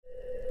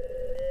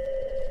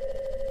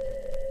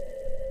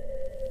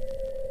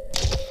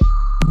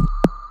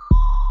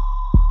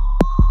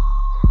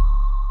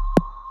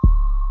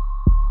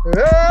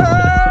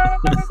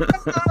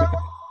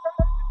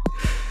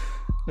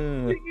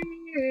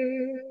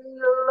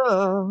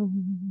Hello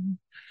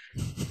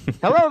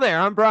there,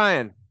 I'm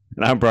Brian.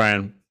 And I'm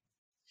Brian.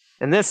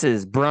 And this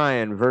is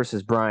Brian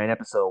versus Brian,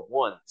 episode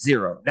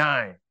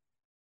 109.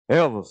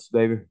 Elvis,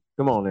 baby.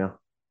 Come on now.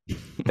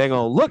 Hang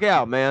on. Look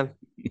out, man.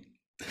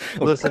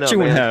 Listen What up, you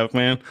man. have,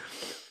 man?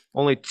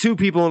 Only two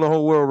people in the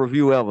whole world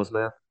review Elvis,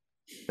 man.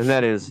 And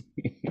that is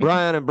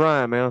Brian and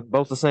Brian, man.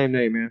 Both the same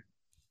name, man.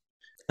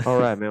 All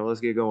right, man.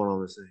 Let's get going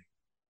on this thing.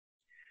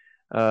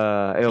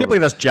 I can't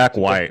believe that's Jack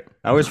White.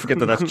 I always forget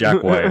that that's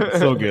Jack White. It's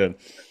so good.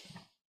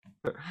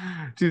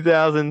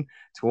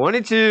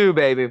 2022,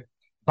 baby.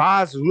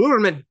 Baz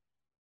Luhrmann,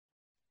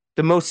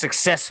 the most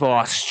successful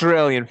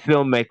Australian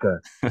filmmaker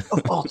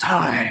of all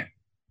time.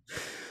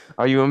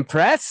 Are you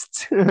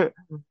impressed?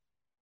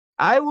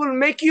 I will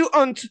make you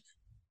on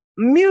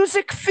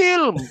music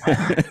film.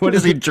 What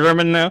is he,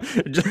 German now?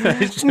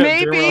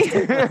 Maybe.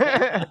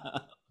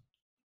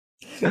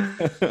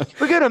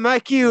 We're going to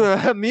make you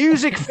a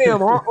music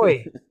film, aren't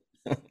we?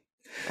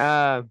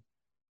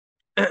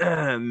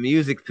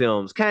 Music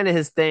films. Kind of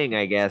his thing,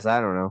 I guess.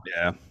 I don't know.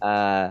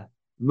 Yeah.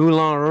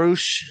 Moulin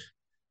Rouge.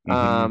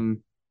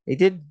 He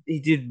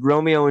did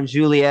Romeo and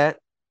Juliet.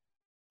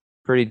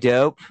 Pretty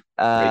dope.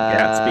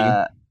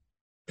 Gatsby.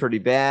 Pretty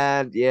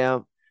bad. Yeah.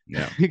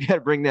 Yeah. You got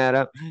to bring that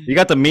up. You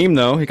got the meme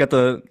though. You got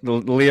the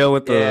Leo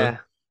with the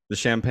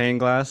champagne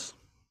glass.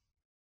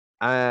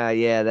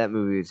 Yeah, that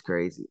movie is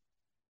crazy.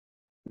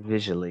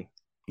 Visually.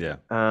 Yeah.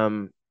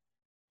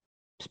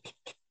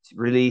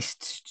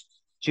 Released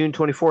June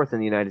 24th in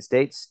the United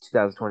States,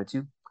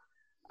 2022.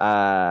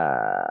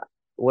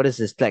 What is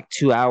this? Like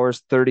 2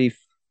 hours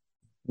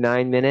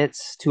 39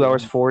 minutes, 2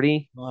 hours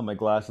 40. Oh, my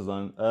glasses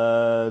on.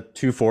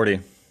 240.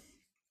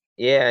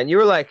 Yeah, and you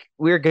were like,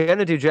 we were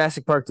gonna do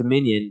Jurassic Park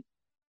Dominion.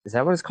 Is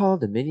that what it's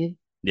called? Dominion?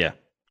 Yeah.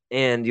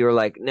 And you were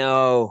like,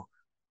 no,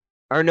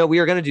 we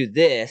were gonna do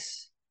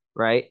this,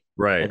 right?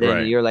 Right. And then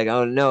right. you're like,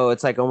 oh no,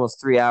 it's like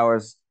almost 3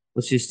 hours.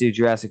 Let's just do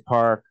Jurassic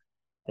Park.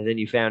 And then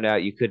you found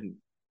out you couldn't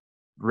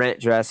rent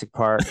Jurassic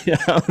Park.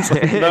 Yeah. I was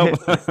like, no.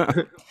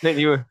 Then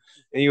you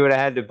would have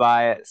had to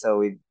buy it.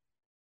 So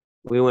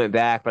we went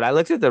back, but I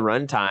looked at the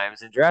run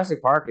times, and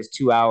Jurassic Park is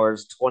 2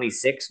 hours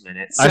 26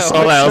 minutes. I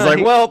saw that. I was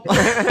like, well,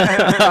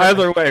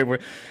 either way.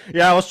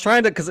 Yeah, I was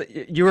trying to, because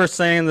you were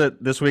saying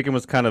that this weekend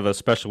was kind of a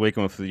special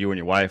weekend with you and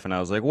your wife, and I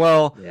was like,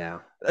 well, yeah,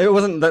 it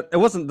wasn't that. It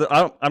wasn't. That,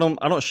 I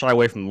don't shy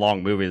away from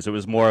long movies. It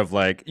was more of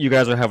like, you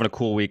guys are having a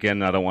cool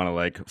weekend, and I don't want to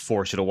like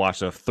force you to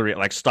watch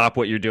stop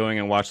what you're doing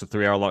and watch the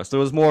 3 hour long. So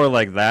it was more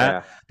like that.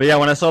 Yeah. But yeah,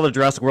 when I saw the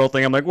Jurassic World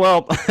thing, I'm like,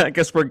 well, I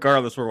guess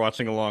regardless, we're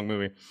watching a long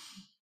movie.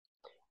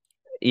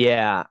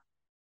 Yeah.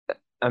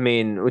 I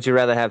mean, would you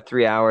rather have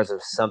 3 hours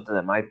of something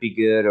that might be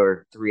good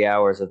or 3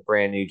 hours of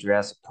brand new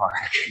Jurassic Park?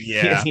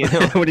 Yeah.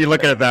 When you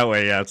look at it that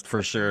way, yeah, it's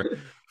for sure.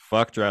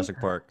 Fuck Jurassic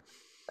Park.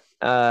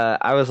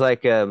 I was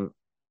like, so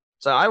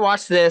I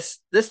watched this.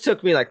 This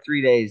took me like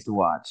 3 days to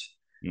watch.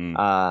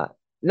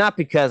 Not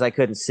because I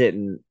couldn't sit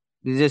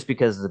just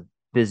because of the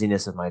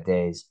busyness of my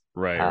days.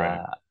 Right.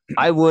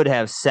 I would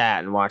have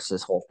sat and watched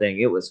this whole thing.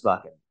 It was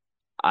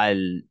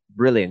I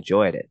really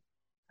enjoyed it.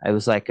 It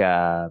was like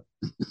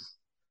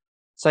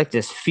it's like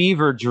this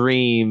fever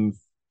dream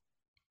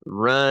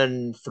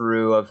run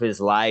through of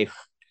his life.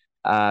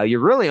 You're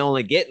really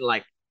only getting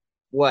like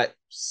what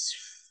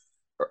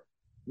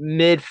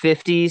mid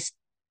 50s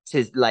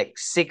to like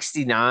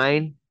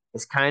 69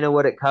 is kind of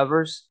what it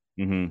covers.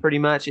 Pretty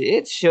much.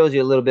 It shows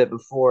you a little bit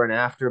before and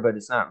after, but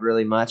it's not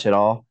really much at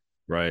all.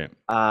 Right.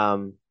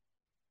 Yeah,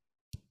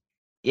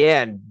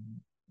 and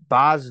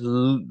Baz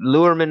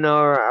Luhrmann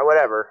or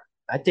whatever.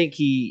 I think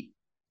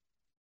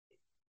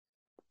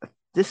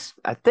this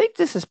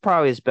is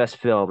probably his best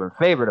film and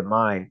favorite of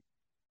mine.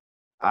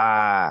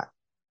 I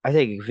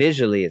think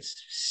visually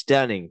it's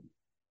stunning.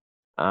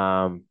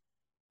 And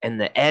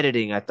the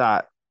editing, I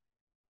thought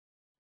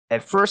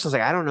at first I was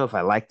like, I don't know if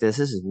I like this.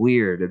 This is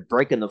weird. And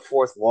breaking the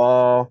fourth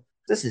wall.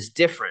 This is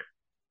different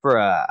for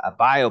a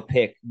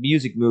biopic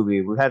music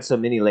movie. We've had so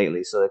many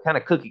lately, so they're kind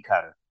of cookie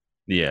cutter.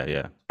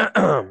 Yeah.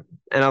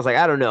 And I was like,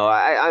 I don't know.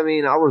 I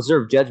mean, I'll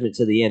reserve judgment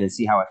to the end and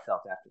see how I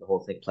felt after the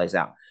whole thing plays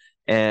out.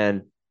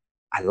 And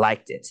I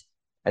liked it.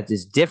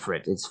 It's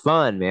different. It's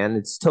fun, man.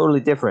 It's totally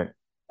different.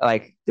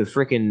 Like the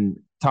freaking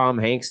Tom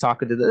Hanks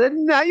talking to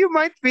now you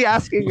might be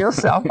asking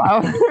yourself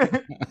out.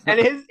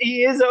 And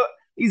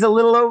he's a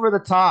little over the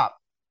top,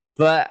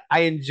 but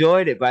I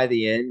enjoyed it by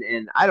the end.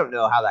 And I don't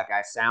know how that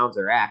guy sounds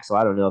or acts, so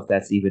I don't know if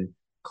that's even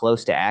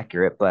close to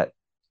accurate. But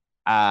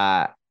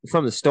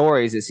from the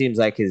stories, it seems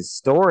like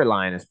his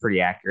storyline is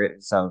pretty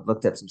accurate. So I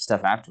looked up some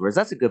stuff afterwards.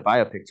 That's a good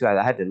biopic too.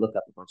 I had to look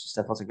up a bunch of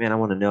stuff. I was like, man, I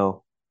want to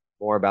know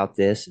more about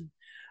this. And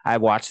I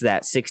watched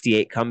that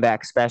 68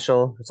 comeback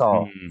special. It's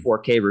all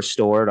 4K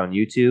restored on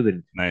YouTube.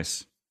 And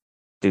nice.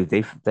 Dude,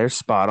 they're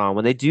spot on.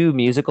 When they do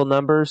musical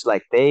numbers,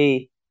 like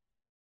I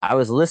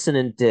was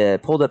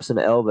pulled up some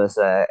Elvis.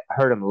 I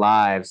heard him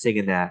live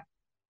singing that.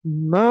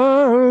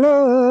 My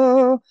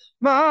love,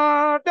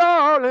 my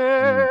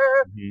darling.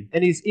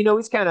 And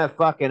he's kind of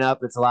fucking up.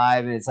 It's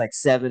live and it's like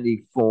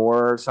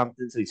 74 or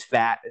something. So he's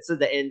fat. It's at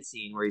the end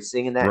scene where he's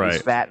singing that. Right.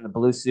 He's fat in the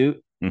blue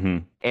suit.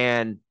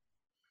 And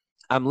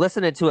I'm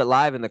listening to it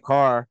live in the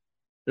car,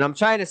 and I'm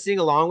trying to sing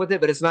along with it,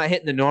 but it's not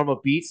hitting the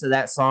normal beats of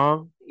that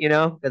song,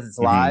 because it's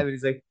Hmm. live. And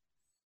he's like,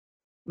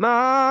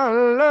 "My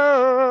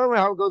love,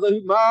 how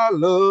goes my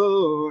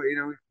love?"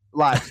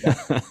 Live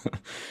stuff,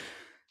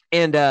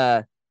 and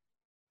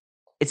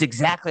it's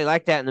exactly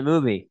like that in the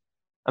movie.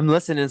 I'm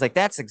listening, it's like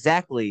that's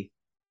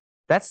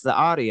the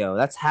audio.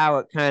 That's how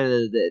it kind of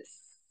it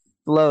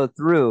flowed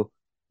through.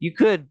 You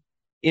could,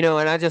 and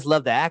I just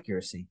love the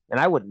accuracy. And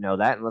I wouldn't know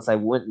that unless I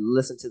went and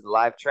listened to the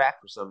live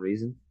track for some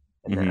reason.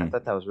 And then I Hmm.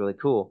 thought that was really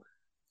cool.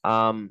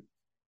 Um,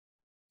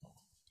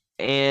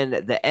 and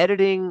the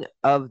editing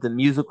of the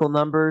musical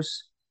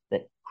numbers,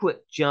 the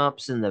quick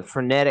jumps and the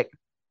frenetic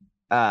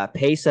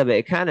pace of it,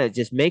 it kind of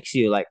just makes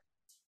you like,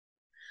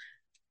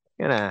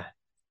 kind of,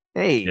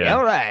 hey, Yeah.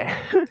 all right.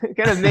 It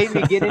kind of made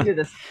me get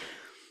into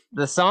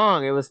the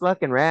song. It was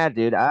fucking rad,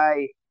 dude.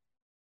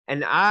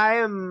 And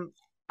I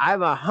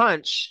have a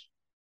hunch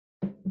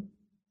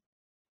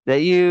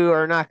that you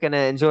are not going to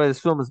enjoy this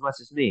film as much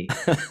as me.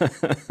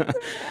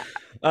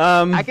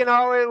 I um, can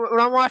always, when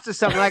I'm watching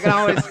something, I can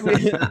always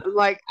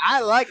like,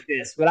 I like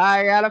this, but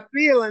I got a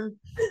feeling.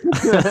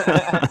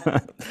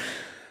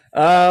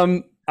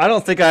 I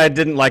don't think I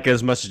didn't like it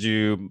as much as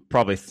you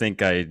probably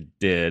think I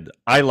did.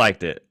 I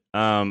liked it.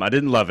 I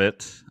didn't love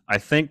it. I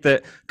think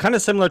that kind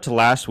of similar to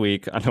last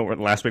week. I know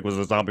last week was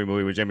a zombie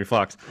movie with Jamie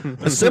Foxx,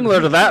 but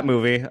similar to that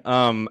movie,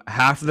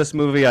 half of this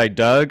movie I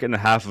dug and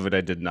half of it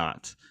I did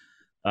not.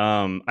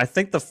 I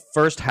think the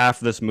first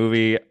half of this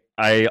movie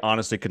I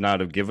honestly could not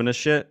have given a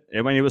shit.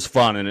 I mean, it was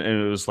fun and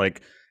it was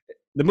like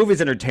the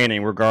movie's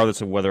entertaining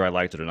regardless of whether I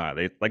liked it or not.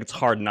 It's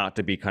hard not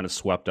to be kind of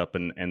swept up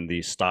in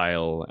the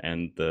style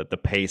and the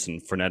pace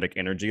and frenetic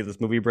energy this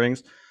movie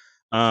brings.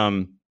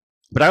 Um,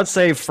 but I would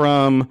say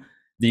from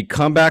the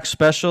comeback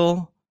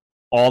special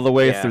all the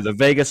way through Yeah. the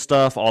Vegas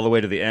stuff, all the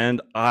way to the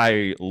end,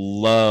 I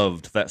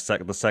loved the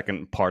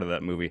second part of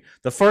that movie.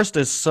 The first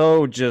is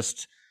so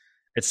just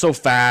it's so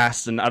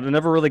fast, and I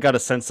never really got a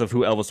sense of who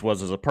Elvis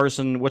was as a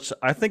person, which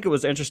I think it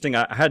was interesting.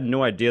 I had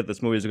no idea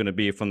this movie was going to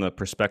be from the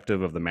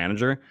perspective of the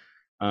manager.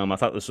 I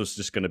thought this was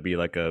just going to be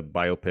like a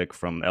biopic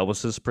from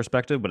Elvis's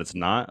perspective, but it's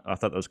not. I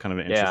thought that was kind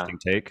of an Yeah. interesting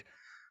take.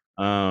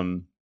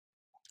 Um,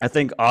 I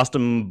think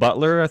Austin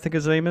Butler, I think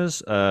his name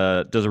is,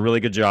 does a really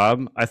good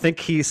job. I think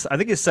he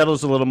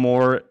settles a little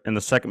more in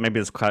the second.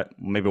 Maybe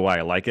maybe why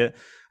I like it.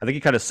 I think he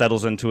kind of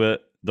settles into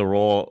the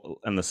role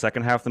in the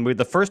second half of the movie.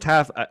 The first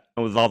half,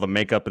 with all the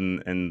makeup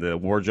and the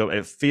wardrobe,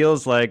 it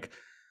feels like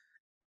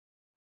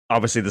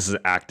obviously this is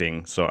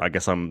acting, so I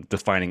guess I'm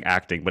defining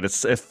acting, but it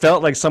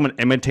felt like someone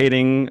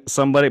imitating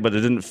somebody, but I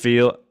didn't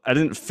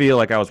feel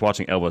like I was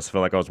watching Elvis. I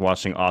felt like I was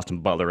watching Austin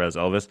Butler as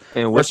Elvis.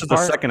 And which Versus the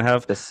part? second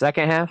half, The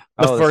second half?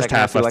 the Oh, the first second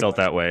half half you I like? felt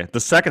that way. The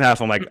second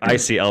half I'm like I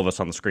see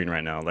Elvis on the screen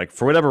right now. Like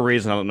for whatever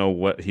reason I don't know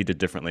what he did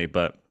differently,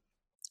 but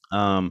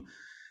um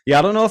yeah,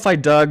 I don't know if I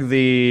dug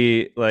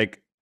the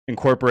like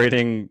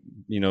incorporating,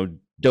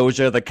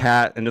 Doja the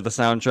cat into the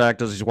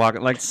soundtrack as he's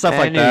walking, like stuff I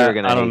like knew you were that.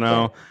 gonna I don't hate that.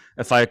 know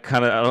if I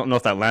don't know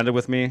if that landed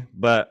with me,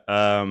 but See,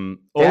 I didn't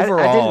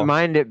overall,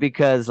 mind it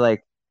because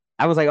like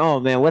I was like, oh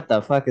man, what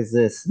the fuck is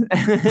this?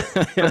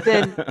 But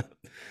then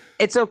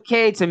it's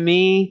okay to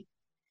me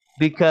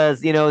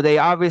because they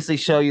obviously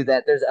show you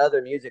that there's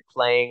other music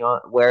playing on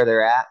where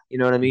they're at. You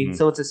know what I mean? Mhm.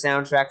 So it's a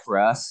soundtrack for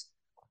us.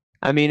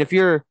 I mean, I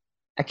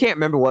can't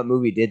remember what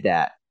movie did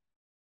that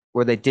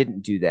where they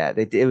didn't do that.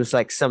 It was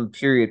like some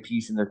period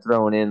piece and they're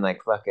throwing in like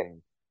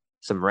fucking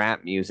some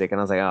rap music, and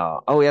I was like,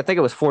 oh yeah, I think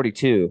it was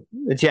 42,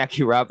 the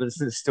Jackie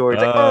Robinson story.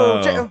 It's like,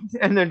 Oh.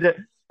 and then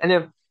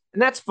and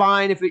that's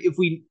fine if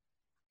we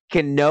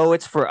can know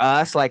it's for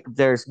us, like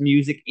there's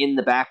music in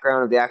the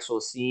background of the actual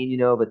scene,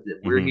 but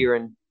we're Mhm.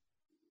 hearing,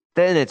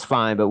 then it's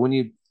fine. But when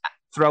you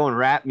throwing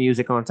rap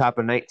music on top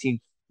of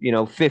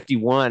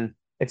 1951,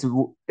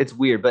 it's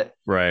weird. But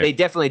Right. they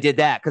definitely did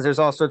that because there's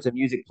all sorts of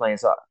music playing.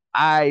 So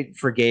I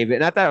forgave it,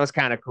 and I thought it was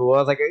kind of cool. I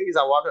was like, he's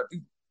all walking up,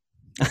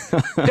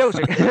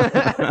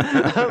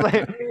 Doja. I was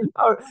like,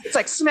 oh, it's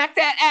like smack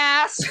that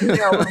ass,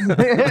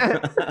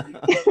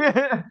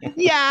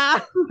 yeah.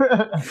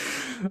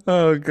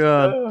 Oh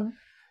god.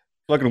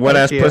 Fucking wet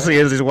Fuck ass yeah. pussy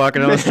as he's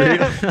walking down the street.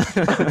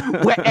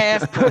 Wet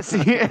ass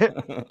pussy.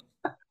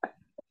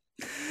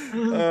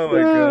 Oh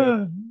my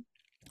god.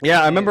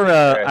 Yeah, Jesus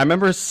I Christ.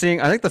 remember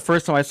seeing. I think the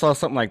first time I saw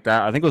something like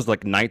that, I think it was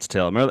like Knight's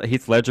Tale. Remember that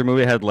Heath Ledger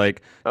movie had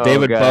like Oh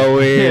David god.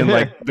 Bowie and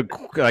like the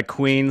like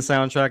Queen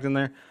soundtrack in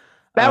there.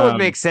 That would Um,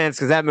 make sense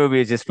because that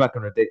movie is just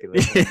fucking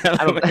ridiculous. yeah, I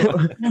I don't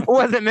don't. know. It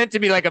wasn't meant to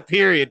be like a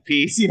period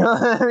piece, you know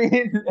what I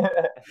mean?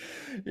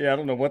 Yeah, I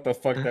don't know what the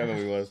fuck that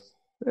movie was.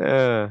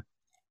 uh,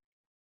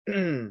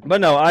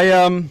 But no,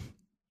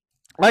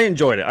 I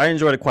enjoyed it. I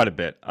enjoyed it quite a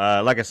bit.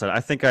 Like I said,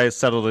 I think I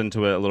settled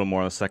into it a little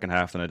more in the second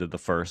half than I did the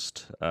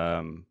first.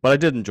 But I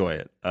did enjoy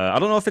it. I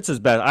don't know if it's as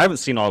bad. I haven't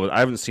seen all of it. I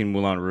haven't seen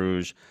Moulin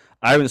Rouge.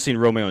 I haven't seen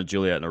Romeo and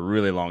Juliet in a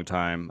really long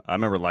time. I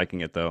remember liking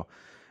it though.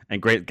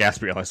 And Great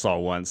Gatsby, I only saw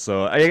once.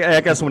 So I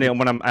guess when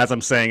I'm as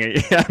I'm saying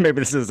it, yeah, maybe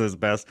this is his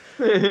best.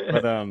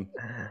 But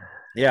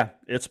yeah,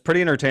 it's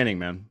pretty entertaining,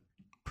 man.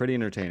 Pretty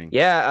entertaining.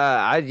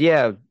 yeah,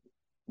 yeah.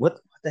 What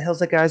the hell's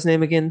that guy's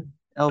name again?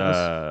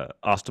 Elvis.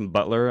 Austin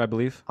Butler, I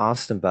believe.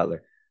 Austin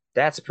Butler.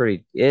 That's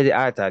pretty.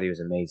 I thought he was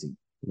amazing,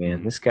 man.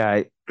 Mhm. This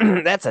guy.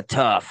 That's a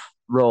tough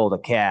role to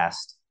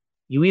cast.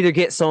 You either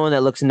get someone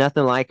that looks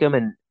nothing like him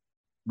and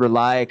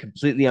rely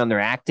completely on their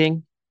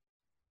acting,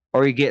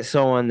 or you get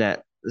someone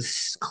that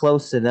is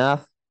close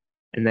enough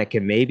and that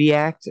can maybe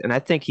act. And I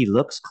think he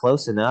looks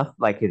close enough,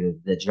 like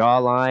the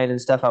jawline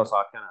and stuff. I was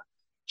all kind of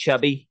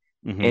chubby,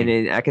 and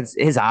Mhm. I can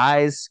his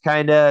eyes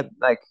kind of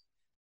like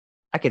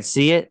I can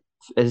see it.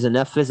 There's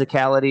enough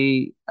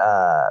physicality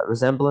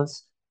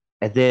resemblance,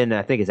 and then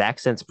I think his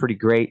accent's pretty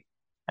great.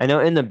 I know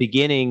in the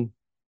beginning,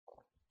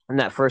 in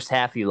that first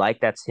half, you like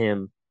that's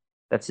him,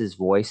 that's his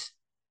voice,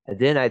 and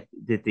then at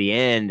the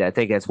end, I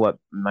think that's what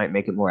might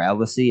make it more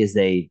Elvisy is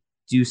they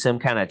do some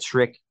kind of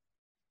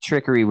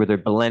trickery where they're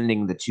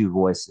blending the two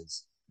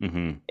voices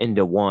Mhm.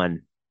 into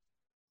one.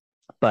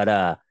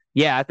 But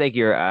yeah, I think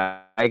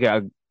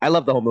I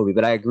love the whole movie,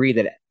 but I agree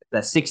that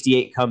the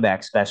 '68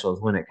 comeback special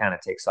is when it kind of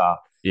takes off.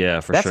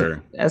 Yeah, for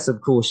sure. That's some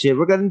cool shit.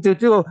 We're going to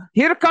do.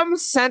 Here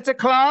comes Santa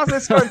Claus.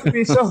 It's going to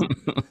be so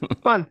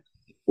fun.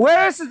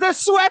 Where's the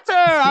sweater?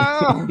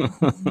 Oh,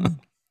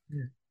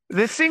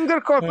 the Singer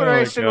Oh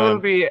Corporation will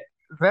God. be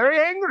very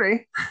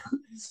angry.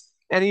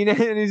 And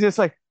he's just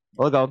like,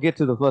 look, I'll get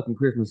to the fucking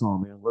Christmas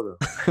song, man. Look,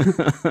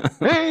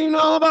 ain't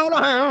all about a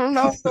hound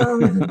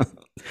dog.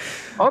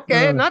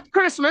 Okay, not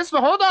Christmas,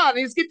 but hold on,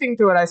 he's getting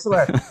to it, I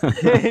swear.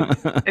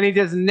 And he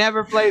just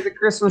never plays a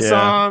Christmas Yeah,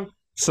 song.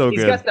 so He's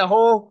good. got the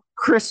whole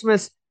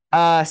Christmas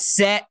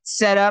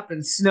set up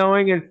and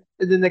snowing, and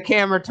then the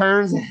camera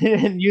turns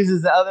and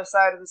uses the other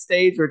side of the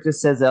stage where it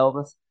just says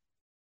Elvis.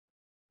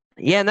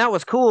 Yeah, and that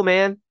was cool,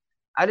 man.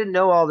 I didn't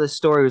know all this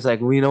story. It was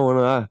like, well, you know, when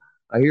I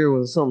hear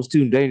when something's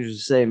too dangerous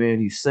to say,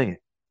 man, you sing it.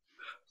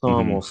 So Mhm.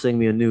 I'm gonna sing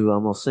me a new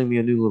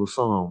little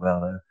song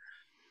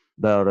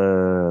about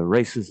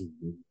racism.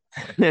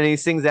 And he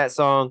sings that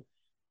song,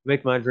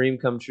 "Make My Dream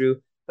Come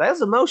True." That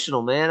was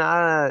emotional, man.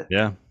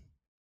 Yeah.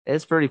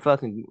 It's pretty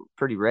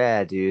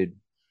rad, dude.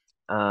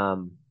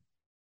 Um,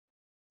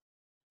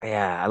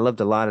 yeah, I loved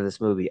a lot of this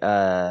movie. So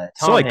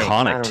Tom Hanks, I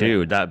iconic don't know.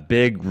 too. That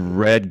big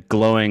red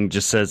glowing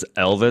just says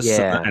Elvis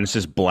Yeah, and it's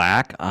just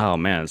black. Oh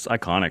man, it's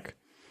iconic.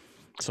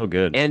 So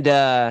good. and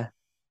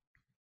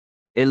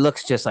it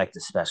looks just like the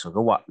special.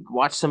 Go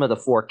watch some of the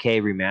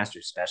 4K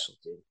remastered special,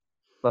 dude.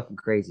 Fucking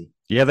crazy.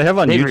 Yeah, they have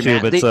on They YouTube.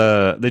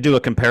 remastered. It's they do a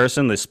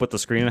comparison. They split the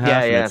screen in Yeah,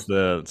 half, and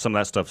yeah. it's some of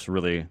that stuff's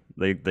really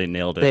they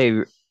nailed it. They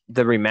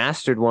the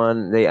remastered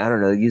one. They I don't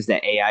know. Use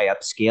that AI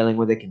upscaling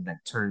where they can like,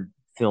 turn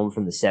film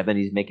from the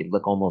 '70s, make it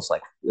look almost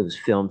like it was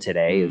filmed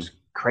today. It Mm. was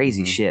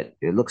crazy Hmm. shit.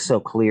 It looks so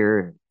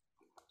clear.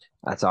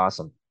 That's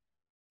awesome.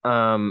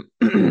 Um,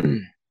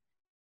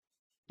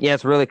 yeah,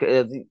 it's really.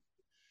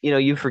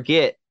 You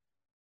forget.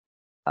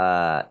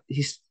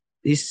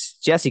 He's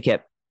Jesse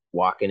kept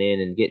walking in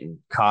and getting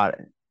caught.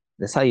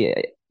 That's how you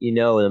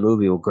know the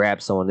movie will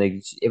grab someone.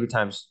 They every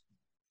time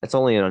it's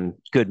only on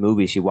good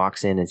movies. She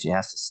walks in and she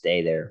has to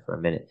stay there for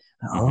a minute.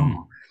 Oh, Hmm.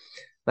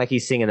 like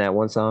he's singing that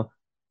one song.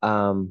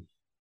 Um,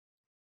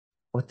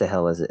 what the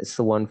hell is it? It's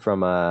the one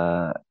from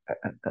The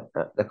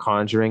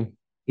Conjuring.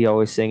 He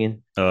always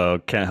singing.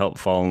 Can't help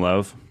fall in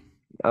love,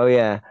 Oh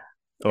yeah,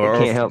 I or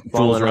can't help Fools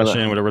falling in Rush love.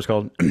 In, whatever it's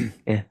called.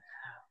 Yeah,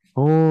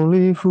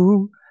 only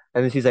fool.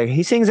 And then she's like,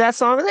 he sings that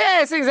song. Yeah,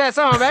 he sings that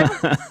song, baby.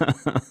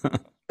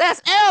 That's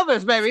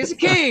Elvis, baby. He's a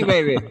king,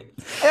 baby.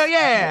 Hell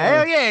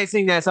yeah, he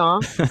sing that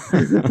song.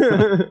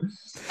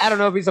 I don't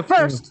know if he's the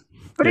first,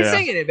 but he's Yeah.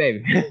 singing it,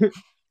 baby.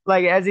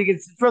 Like as he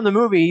gets from the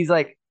movie, he's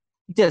like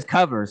he just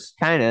covers,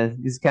 kind of.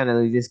 He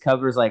just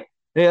covers like,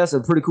 hey, that's a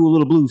pretty cool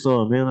little blues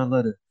song, man.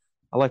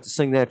 I like to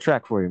sing that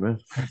track for you, man.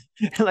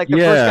 Like the first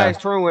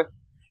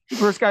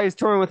guy Yeah. he's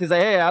touring with, he's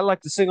like, hey, I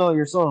like to sing all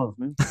your songs,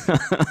 man.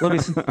 Let me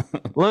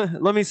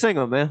let me sing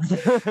them,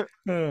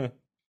 man.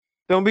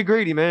 Don't be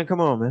greedy, man. Come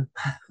on, man.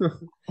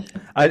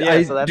 And yeah,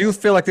 I so do that's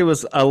feel like there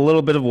was a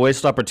little bit of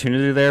wasted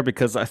opportunity there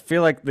because I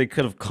feel like they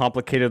could have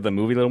complicated the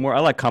movie a little more. I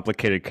like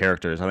complicated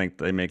characters. I think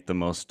they make the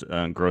most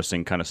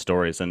engrossing kind of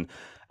stories. And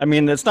I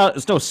mean, it's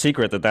no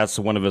secret that that's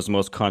one of his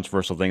most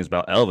controversial things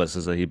about Elvis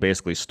is that he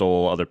basically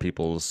stole other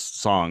people's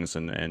songs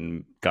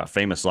and got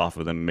famous off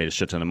of them and made a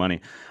shit ton of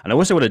money. And I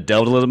wish they would have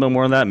delved a little bit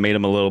more on that, made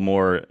him a little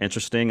more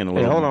interesting and a hey,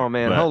 little hold more. on,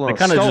 man. But Hold they on.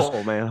 kind of just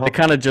Stole, man. they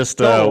kind of just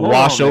Stole. Hold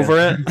wash on, man. over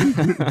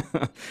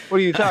it. What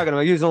are you talking about?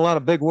 Using a lot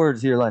of big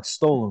words here, like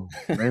stolen,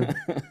 man.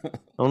 I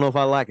don't know if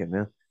I like it,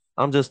 man.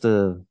 I'm just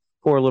a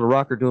poor little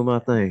rocker doing my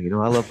thing. You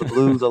know, I love the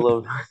blues. I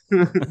love.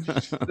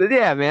 But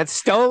yeah, man.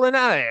 Stolen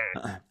out of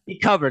there. He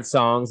covered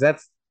songs. I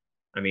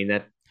mean,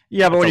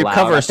 Yeah, but that's when you allowed.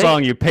 cover I a think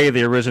song, you pay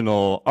the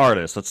original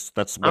artist.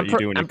 That's what you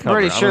do when you I'm cover.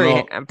 pretty I don't sure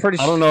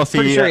know. I don't know if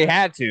pretty he. sure he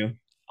had to.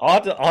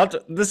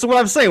 This is what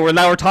I'm saying.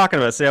 We're talking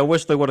about. See, I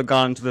wish they would have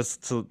gone to this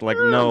to like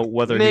know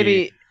whether he.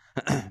 Maybe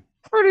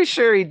pretty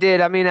sure he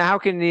did. I mean, how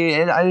can he?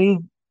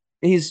 And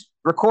he's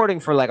recording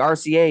for like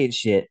RCA and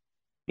shit.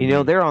 You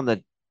know, Mhm.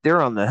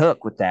 they're on the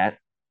hook with that.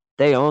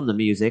 They own the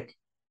music.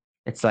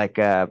 It's like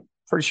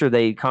Pretty sure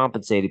they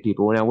compensated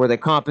people. Now, were they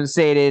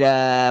compensated?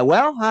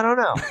 Well, I don't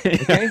know.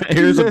 Okay,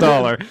 Here's a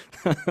dollar.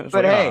 It's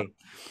but like,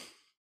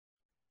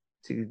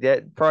 hey,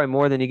 that probably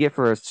more than you get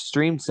for a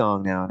streamed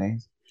song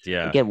nowadays.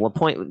 yeah. Again,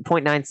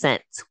 1.9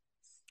 cents.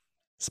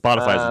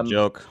 Spotify's a Um,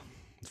 joke,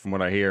 from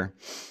what I hear.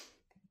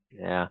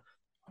 yeah,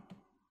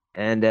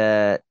 and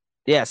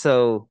yeah,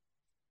 so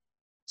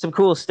some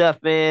cool stuff,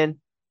 man.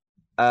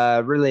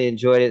 Really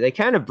enjoyed it. They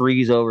kind of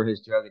breeze over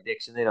his drug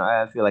addiction.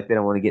 I feel like they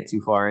don't want to get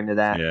too far into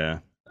that. Yeah.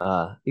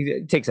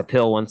 He takes a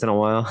pill once in a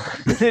while.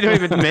 They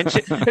don't even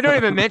mention. They don't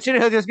even mention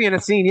it. He'll just be in a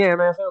scene. Yeah,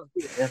 man. Sounds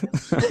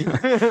good,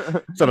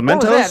 man. Is that a What was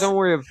Mentos? that? Don't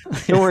worry.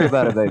 Don't worry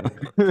about it, baby.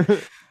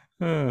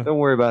 Don't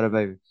worry about it,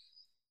 baby.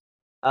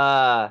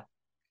 Uh,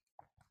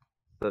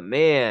 but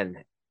man,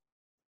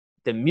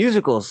 the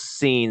musical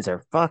scenes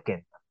are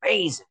fucking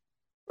amazing,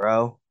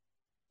 bro.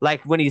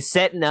 Like when he's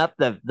setting up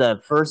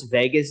the first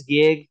Vegas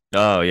gig,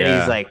 Oh and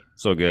yeah,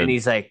 so good.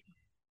 he's like,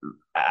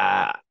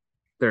 uh,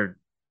 they're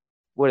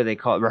what do they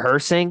call it?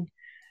 Rehearsing,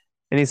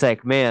 and he's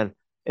like, man,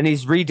 and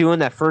he's redoing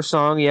that first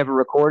song he ever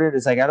recorded.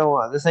 It's like, I don't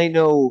want this. Ain't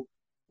no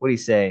what do you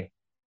say?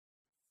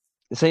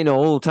 This ain't no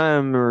old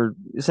time or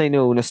this ain't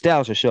no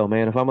nostalgia show,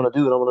 man. If I'm gonna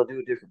do it, I'm gonna do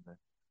it different, man.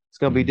 It's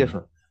gonna be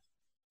different.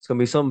 It's gonna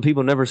be something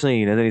people never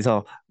seen. And then he's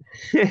all,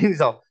 he's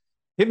all,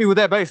 hit me with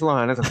that bass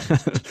line. And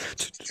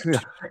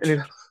he,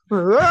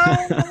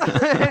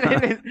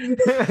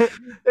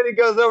 then he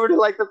goes over to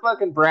like the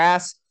fucking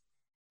brass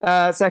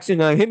section.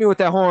 Hit me with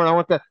that horn. I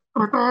want the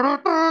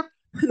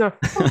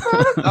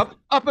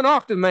up an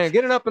octave, man.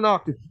 Get it up an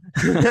octave.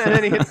 And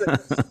then he hits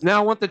it.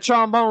 Now I want the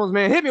trombones,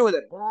 man. Hit me with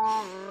it.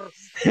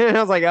 And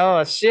I was like,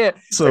 oh shit,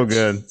 so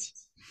good.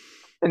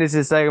 And it's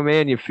just like,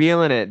 man, you're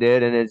feeling it,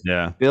 dude, and it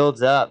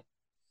builds up.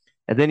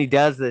 And then he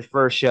does the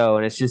first show,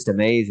 and it's just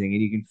amazing,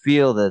 and you can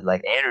feel the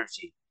like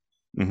energy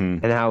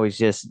and how he's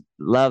just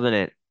loving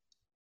it.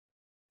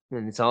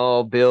 And it's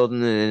all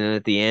building, and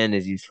at the end,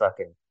 is he's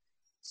fucking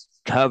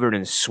covered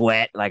in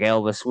sweat like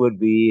Elvis would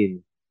be,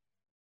 and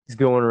he's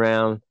going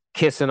around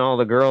kissing all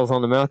the girls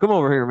on the mouth. Come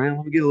over here, man.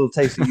 Let me get a little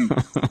taste of you.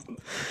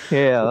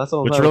 Yeah, that's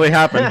all. Which really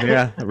happened.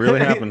 Yeah, it really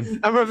happened.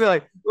 I'm gonna be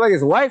like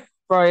his wife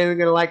probably isn't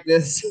gonna like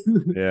this.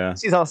 Yeah,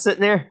 she's all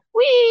sitting there.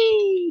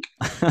 Wee.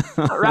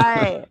 All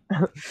right.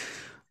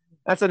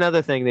 That's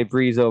another thing they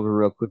breeze over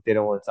real quick. They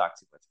don't want to talk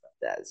too much about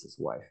that. It's his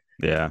wife.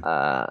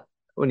 Yeah.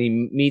 When he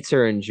meets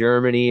her in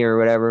Germany or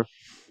whatever,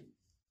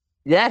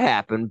 that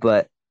happened.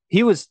 But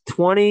he was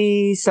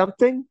 20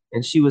 something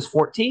and she was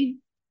 14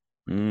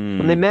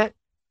 when they met.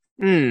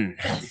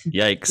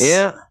 Yikes.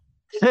 Yeah.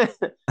 That's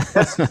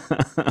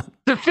the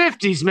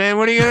 50s, man.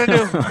 What are you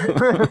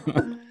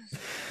gonna do?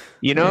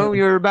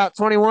 You're about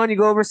 21, you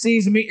go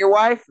overseas and meet your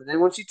wife, and then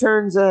when she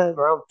turns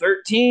around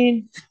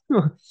 13,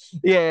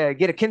 yeah,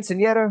 get a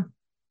quinceañera.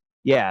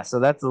 Yeah, so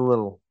that's a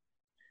little,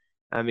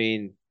 I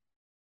mean,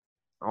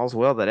 all's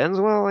well that ends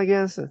well, I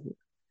guess.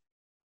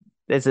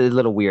 It's a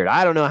little weird.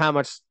 I don't know how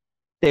much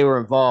they were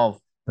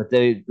involved, but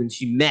when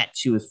she met,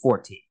 she was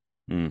 14.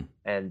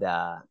 And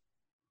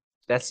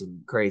that's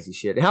some crazy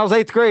shit. How's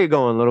 8th grade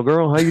going, little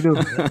girl? How you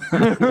doing?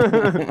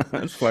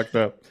 That's fucked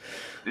up.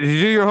 Did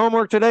you do your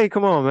homework today?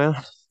 Come on, man.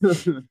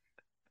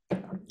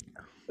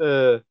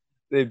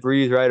 They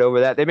breeze right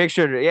over that. They make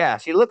sure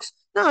that, she looks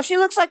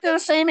like they're the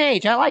same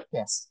age. I like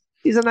this.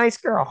 She's a nice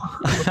girl.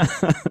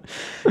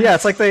 Yeah,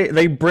 it's like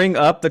they bring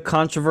up the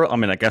controversy. I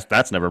mean, I guess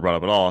that's never brought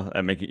up at all.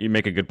 You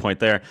make a good point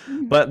there.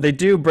 But they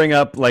do bring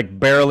up like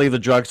barely the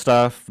drug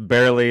stuff,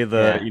 barely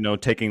the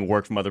taking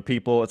work from other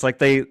people. It's like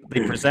they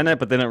present it,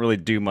 but they don't really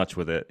do much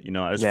with it.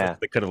 I just feel like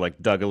they could have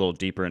like dug a little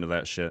deeper into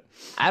that shit.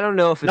 I don't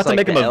know if it's not to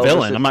like make him a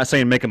villain. I'm not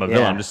saying make him a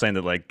villain. I'm just saying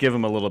that like give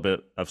him a little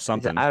bit of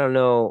something. I don't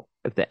know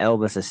if the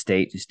Elvis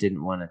estate just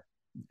didn't want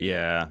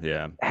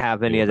to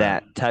have any of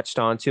that touched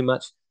on too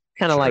much.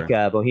 Kind of like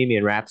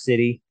Bohemian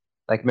Rhapsody.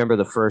 Like, remember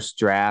the first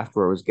draft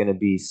where it was going to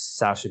be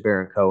Sacha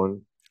Baron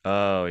Cohen?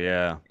 Oh,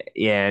 yeah.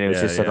 Yeah, and it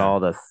was just like all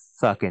the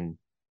fucking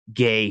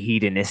gay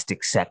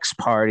hedonistic sex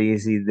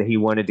parties that he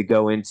wanted to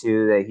go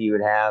into that he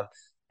would have.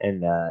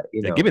 And,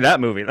 give me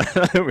that movie.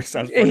 That movie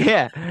sounds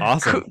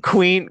awesome.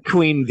 Queen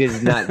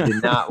did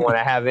not want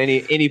to have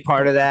any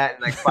part of that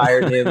and like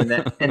fired him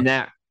and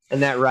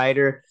that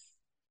writer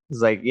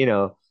was like,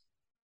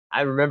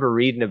 I remember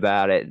reading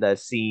about it, the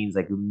scenes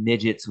like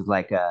midgets with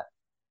like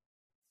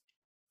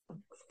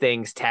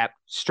things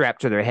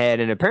strapped to their head,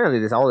 and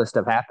apparently all this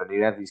stuff happened.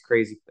 You'd have these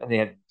crazy, and they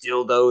had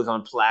dildos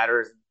on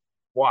platters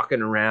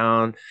walking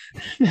around.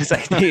 It's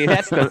like, dude,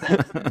 that's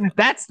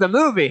the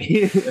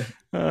movie.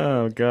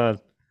 Oh god,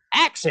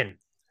 action!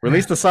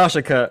 Release the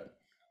Sasha cut.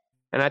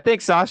 And I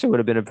think Sasha would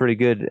have been a pretty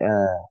good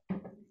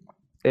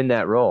in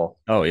that role.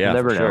 Oh yeah,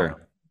 never know.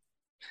 Sure.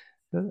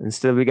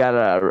 Instead, we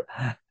got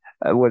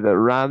with a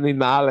Rami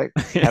Malek.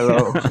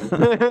 Hello.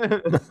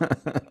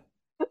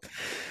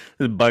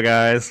 Bug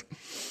eyes.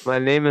 My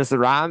name is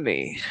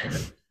Rami.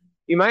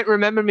 You might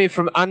remember me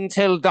from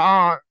Until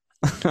Dawn.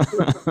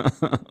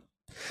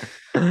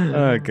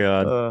 Oh,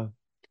 God.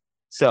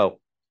 So,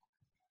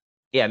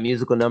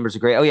 musical numbers are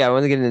great. Oh, yeah, I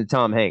want to get into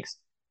Tom Hanks.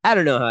 I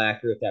don't know how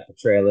accurate that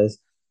portrayal is.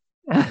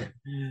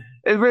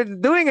 We're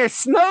doing a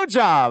snow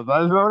job.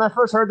 When I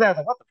first heard that,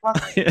 I was like,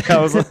 what Yeah,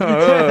 I was like,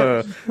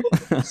 the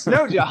fuck?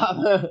 Snow job.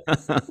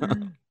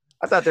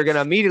 I thought they're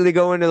gonna immediately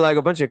go into like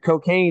a bunch of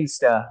cocaine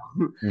stuff.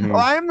 Oh, Mhm.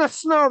 I'm the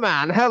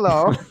snowman.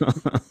 Hello.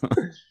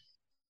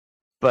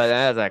 But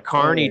as a Oh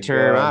carny my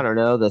term, I god. don't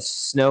know. The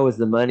snow is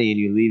the money, and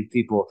you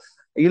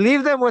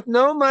leave them with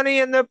no money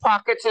in their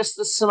pocket, just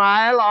a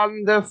smile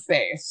on their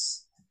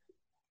face,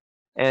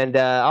 and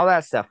all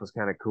that stuff was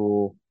kind of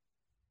cool.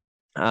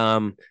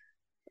 Um,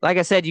 like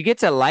I said, you get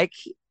to like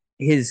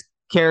his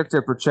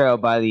character portrayal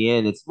by the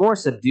end. It's more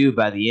subdued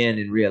by the end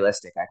and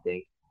realistic, I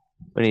think,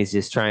 when he's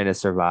just trying to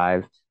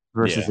survive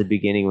versus Yeah. the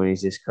beginning when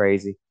he's just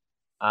crazy.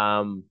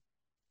 Um,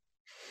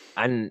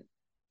 and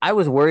I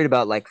was worried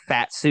about like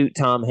fat suit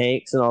Tom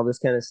Hanks and all this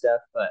kind of stuff,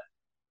 but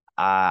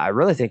I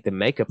really think the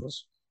makeup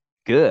was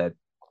good.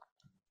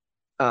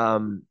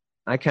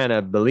 I kind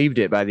of believed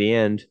it by the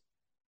end.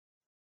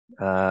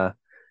 Uh,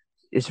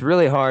 it's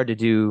really hard to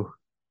do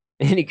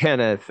any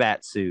kind of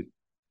fat suit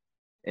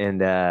and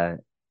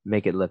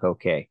make it look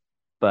okay.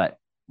 But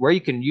where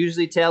you can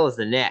usually tell is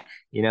the neck,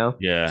 it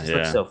Yeah, just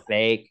looks yeah. so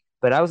fake.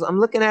 But I'm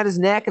looking at his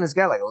neck and it's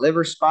got like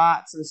liver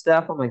spots and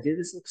stuff. I'm like, dude,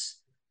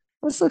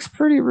 this looks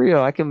pretty real.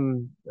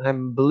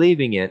 I'm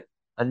believing it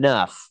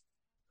enough.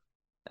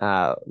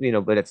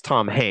 But it's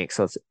Tom Hanks,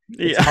 so it's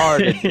Yeah.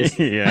 hard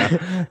to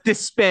Yeah.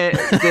 dispense,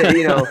 To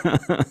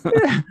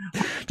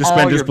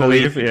spend all your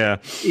disbelief. belief. Yeah.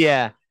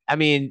 Yeah, I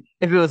mean,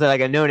 if it was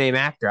like a no-name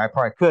actor, I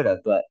probably could have,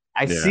 but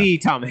I Yeah. see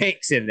Tom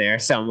Hanks in there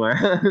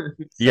somewhere.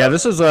 Yeah, So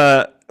this is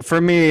a for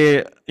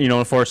me,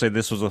 unfortunately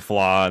this was a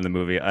flaw in the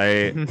movie.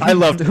 I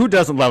loved who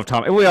doesn't love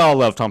Tom? We all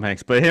love Tom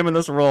Hanks, but him in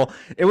this role,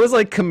 it was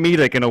like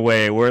comedic in a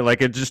way where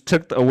like it just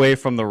took away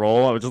from the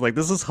role. I was just like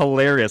this is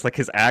hilarious, like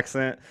his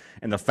accent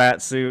and the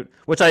fat suit,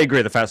 which I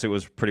agree the fat suit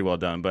was pretty well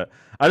done, but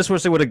I just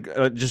wish they would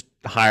have just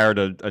hired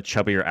a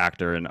chubbier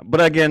actor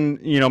but again,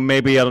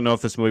 maybe I don't know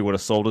if this movie would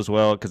have sold as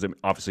well because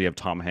obviously you have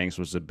Tom Hanks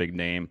was a big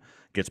name,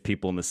 gets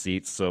people in the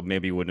seats, so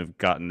maybe you wouldn't have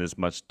gotten as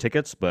much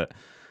tickets, but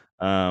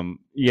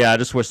yeah, I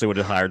just wish they would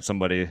have hired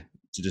somebody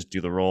to just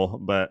do the role,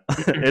 but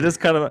it is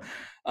kind of,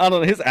 I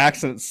don't know, his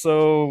accent's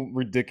so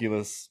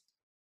ridiculous,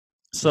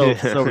 so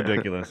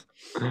ridiculous.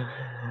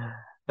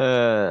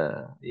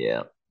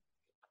 yeah,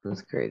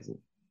 that's crazy.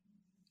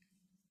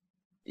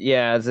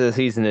 Yeah,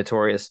 he's a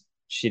notorious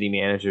shitty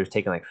manager,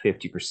 taking like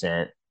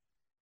 50%,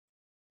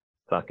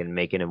 fucking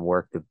making him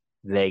work to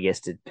Vegas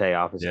to pay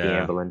off his Yeah,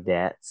 gambling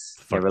debts,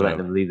 never fucked letting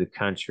up. him leave the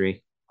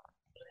country.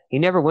 He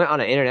never went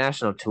on an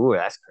international tour.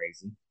 That's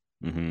crazy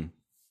Hmm.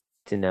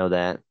 to know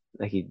that.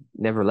 Like he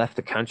never left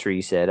the country,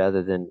 he said,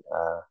 other than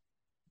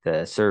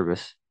the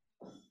service.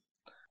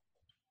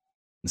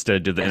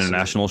 Instead, did the Yes.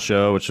 international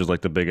show, which is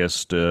like the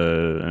biggest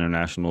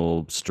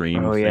international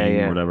stream Oh yeah, thing,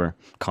 yeah. whatever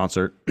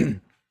concert.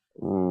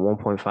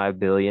 1.5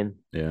 billion.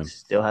 Yeah,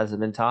 Still hasn't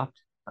been topped.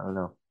 I don't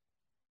know.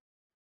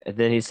 And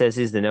then he says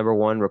he's the number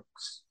one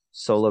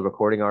solo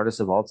recording artist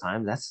of all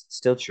time. That's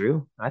still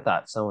true. I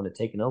thought someone had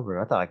taken over.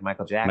 I thought like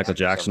Michael Michael Jackson or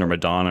Jackson or something.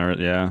 Madonna, or,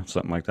 yeah,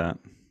 something like that.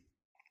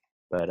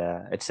 But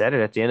it said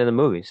it at the end of the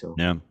movie, so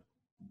Yeah. I'm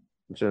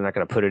sure they're not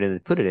going to put it in.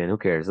 Put it in. Who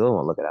cares? They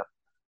won't look it up.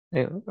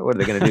 Hey, what are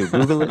they going to do?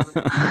 Google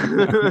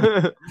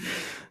it?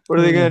 What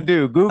are they going to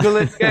do? Google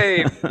it?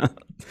 Hey,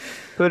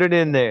 put it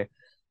in there.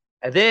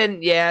 And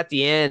then, yeah, at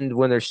the end,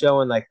 when they're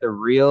showing like the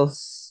real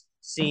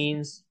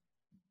scenes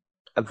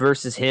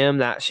versus him,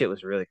 that shit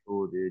was really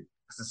cool, dude.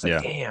 'Cause it's like,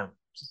 Yeah. damn,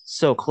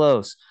 so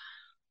close.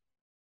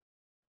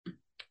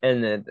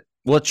 And then,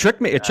 Well, it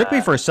tricked me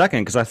for a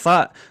second because I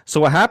thought. So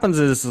what happens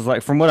is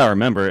like from what I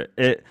remember,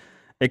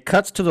 it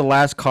cuts to the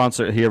last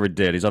concert he ever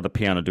did. He's on the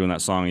piano doing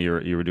that song you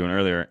were doing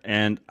earlier,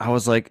 and I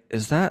was like,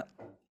 is that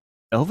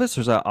Elvis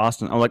or is that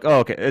Austin? I'm like, oh,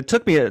 okay. It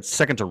took me a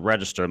second to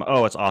register.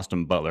 Oh, it's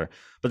Austin Butler.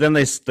 But then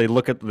they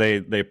look at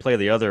they play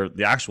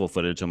the actual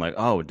footage. I'm like,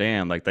 oh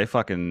damn, like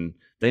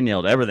they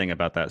nailed everything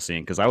about that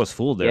scene because I was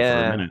fooled there for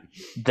a yeah, minute.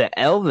 the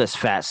Elvis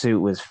fat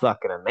suit was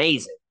fucking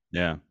amazing.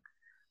 Yeah.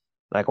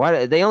 Like,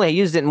 why they only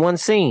used it in one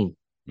scene?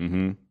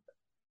 Mm-hmm.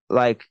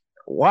 Like,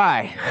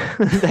 why?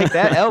 Like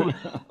that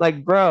Elvis,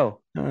 like, bro,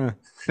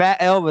 fat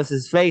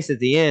Elvis's face at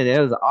the end, it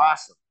was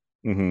awesome.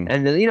 Mm-hmm.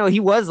 And then, he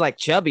was like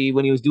chubby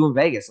when he was doing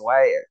Vegas.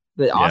 Why?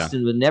 But Yeah.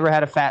 Austin would never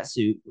had a fat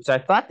suit, which I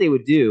thought they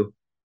would do.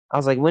 I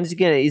was like, when's he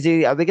gonna?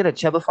 Are they gonna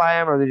chubify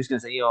him, or are they just gonna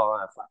say,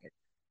 fuck it?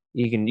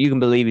 You can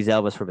believe he's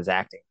Elvis from his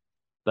acting.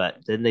 But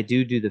then they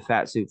do the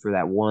fat suit for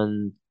that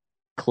one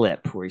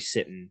clip where he's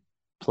sitting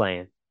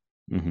playing.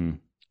 Mm-hmm.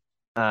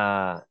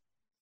 Uh,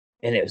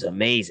 and it was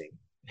amazing.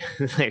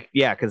 Like,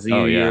 yeah, because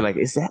Oh you're yeah. like,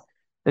 is that?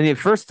 And you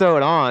first throw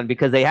it on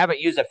because they haven't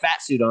used a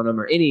fat suit on him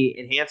or any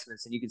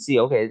enhancements, and you can see,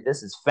 okay,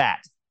 this is fat,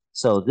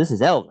 so this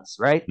is Elvis,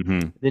 right?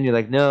 Mm-hmm. Then you're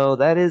like, no,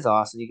 that is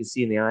awesome. You can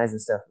see in the eyes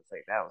and stuff. It's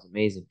like that was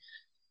amazing,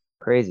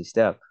 crazy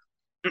stuff.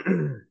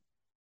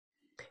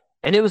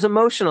 And it was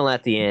emotional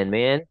at the end,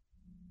 man.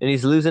 And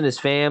he's losing his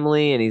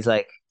family, and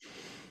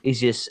he's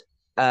just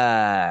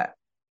uh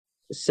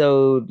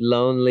so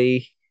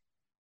lonely,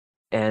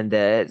 and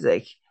it's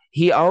like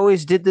he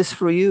always did this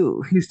for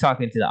you. He's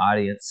talking to the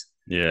audience.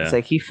 It's Yeah.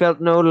 like he felt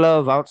no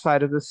love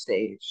outside of the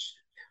stage.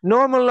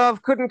 Normal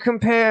love couldn't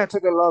compare to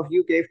the love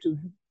you gave to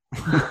him.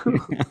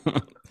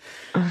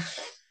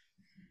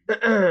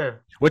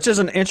 Which is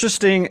an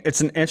interesting. It's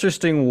an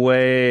interesting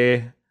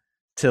way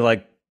to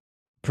like,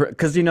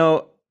 because I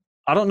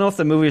don't know if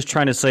the movie is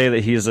trying to say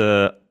that he's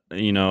a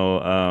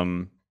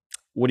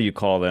what do you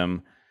call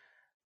them?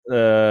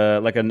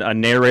 Like a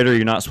narrator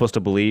you're not supposed to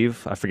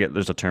believe. I forget.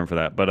 There's a term for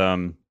that, but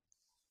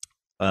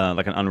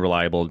like an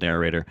unreliable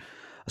narrator.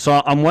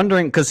 So I'm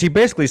wondering because he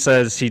basically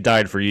says he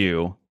died for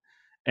you,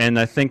 and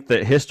I think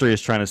that history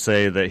is trying to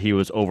say that he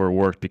was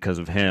overworked because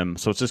of him.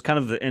 So it's just kind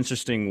of the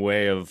interesting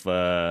way of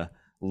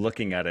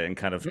looking at it and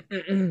kind of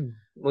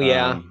Well,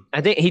 yeah, um,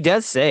 I think he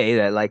does say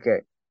that. Like,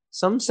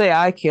 some say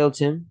I killed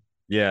him.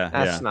 yeah,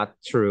 That's yeah. not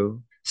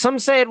true. Some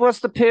say it was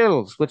the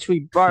pills, which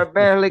we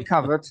barely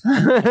covered.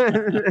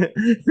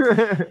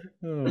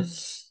 Oh.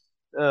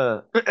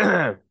 uh,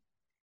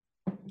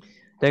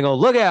 they go,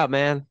 look out,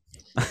 man.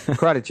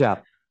 Karate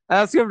chop.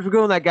 That's good for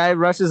cool. That guy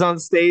rushes on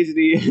stage and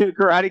he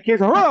karate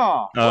kicks. Oh,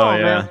 Oh oh,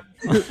 man.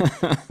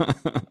 yeah.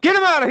 Get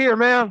him out of here,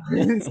 man.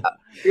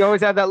 He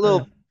always had that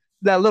little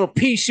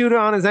pea shooter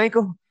on his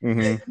ankle.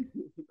 Hmm.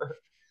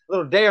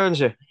 Little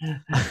Derringer.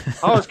 I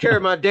always carry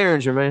my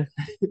Derringer, man.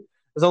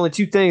 There's only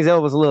two things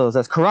Elvis loves.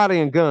 That's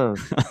karate and guns.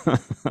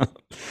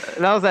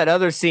 And that was that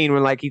other scene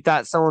when like he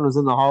thought someone was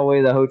in the hallway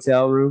of the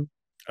hotel room.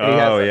 And he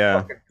has Oh that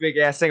yeah. fucking big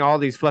ass thing, all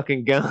these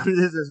fucking guns.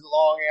 This is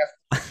long ass.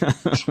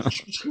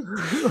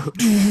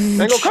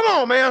 They go, come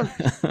on, man.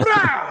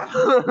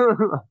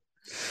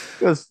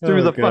 Goes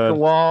through Oh the god. fucking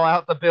wall,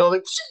 out the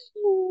building.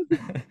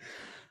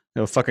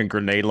 No fucking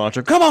grenade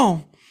launcher. Come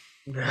on.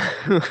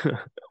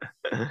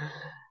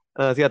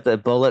 It's got the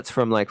bullets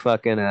from like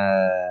fucking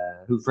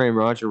Who Framed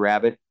Roger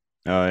Rabbit.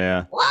 Oh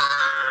yeah.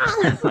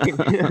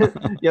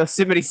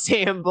 Yosemite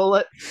Sam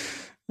bullet.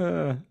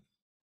 Uh,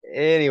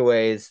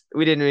 Anyways,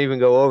 we didn't even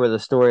go over the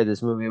story of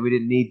this movie. We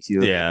didn't need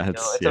to. yeah,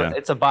 it's yeah.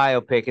 It's a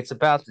biopic. It's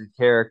about the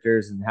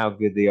characters and how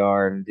good they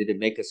are. And did it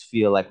make us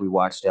feel like we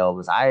watched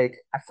Elvis? I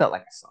felt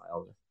like I saw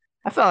Elvis.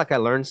 I felt like I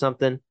learned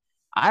something.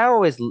 I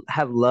always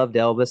have loved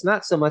Elvis,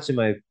 not so much in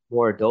my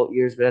more adult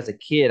years, but as a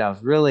kid, I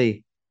was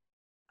really,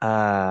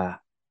 uh,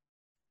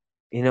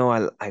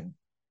 I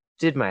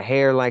did my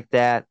hair like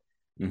that.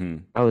 Hmm.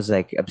 I was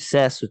like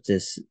obsessed with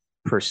this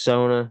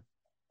persona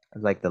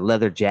of like the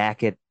leather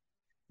jacket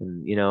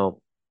and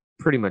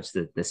pretty much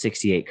the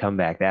 68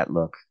 comeback, that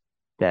look,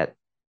 that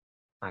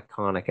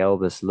iconic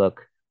Elvis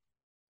look.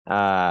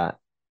 Uh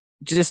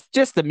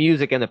just the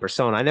music and the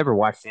persona. I never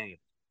watched any of it.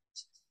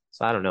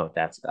 So I don't know what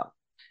that's about.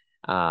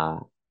 I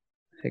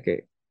think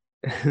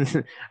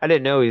I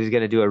didn't know he was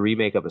going to do a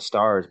remake of A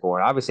Star Is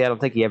Born. Obviously, I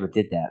don't think he ever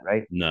did that,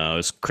 right? No,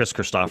 it's Chris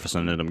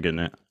Christopherson and I'm getting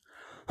it.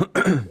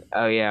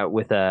 Oh yeah,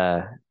 with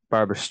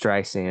Barbara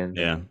Streisand.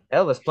 Yeah.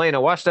 Elvis playing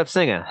a washed up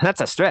singer. That's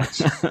a stretch.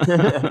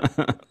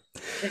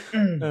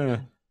 Uh,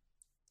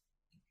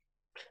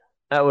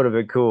 That would have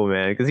been cool,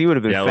 man, because he would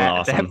have been yeah, fat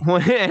awesome. at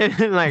that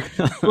point.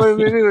 Like, well,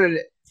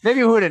 maybe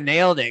we would have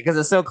nailed it because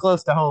it's so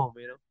close to home,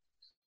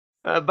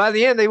 by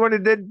the end,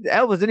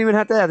 Elvis didn't even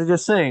have to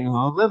just sing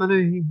 "Oh,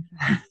 lemonade,"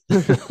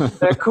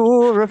 that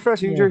cool,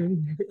 refreshing Yeah. drink.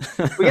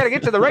 We got to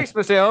get to the race,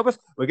 Mr. Elvis.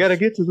 We got to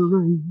get to the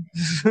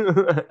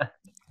race.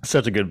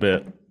 Such a good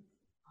bit.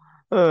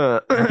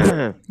 uh,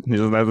 He's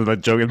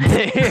not joking.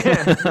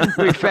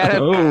 Big fat.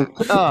 Oh.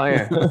 Oh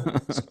yeah.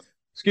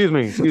 Excuse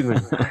me.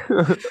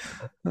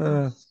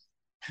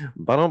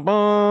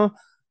 Ba-dum-bum.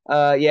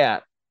 Yeah,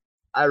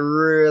 I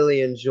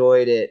really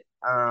enjoyed it.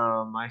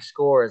 My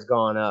score has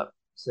gone up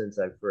since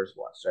I first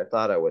watched it. I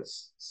thought I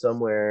was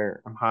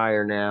somewhere. I'm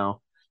higher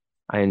now.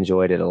 I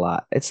enjoyed it a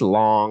lot. It's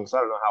long, so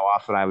I don't know how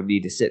often I would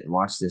need to sit and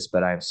watch this,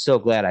 but I'm so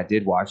glad I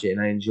did watch it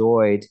and I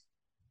enjoyed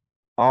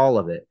all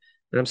of it.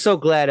 And I'm so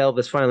glad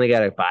Elvis finally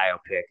got a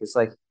biopic. It's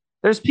like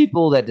there's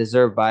people that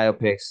deserve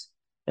biopics,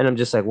 and I'm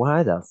just like,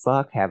 why the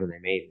fuck haven't they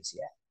made this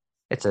yet?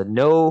 It's a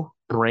no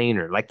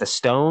brainer. Like the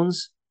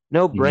Stones,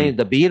 no brain. Mhm.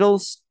 The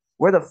Beatles,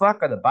 where the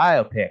fuck are the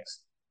biopics?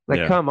 Like,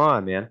 Yeah. come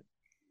on, man.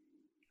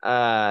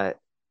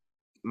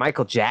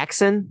 Michael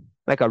Jackson,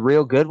 like a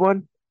real good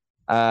one.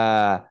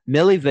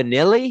 Millie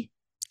Vanilli,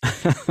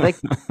 like,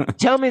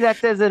 tell me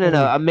that isn't an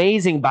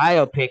amazing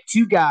biopic.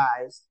 Two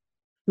guys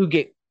who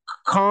get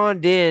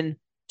conned in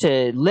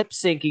to lip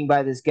syncing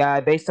by this guy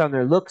based on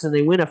their looks, and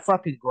they win a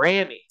fucking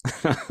Grammy.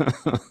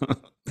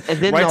 And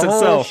then Writes the whole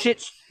itself.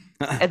 shit,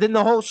 and then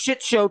the whole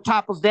shit show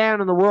topples down,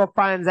 and the world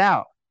finds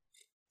out.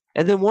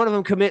 And then one of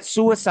them commits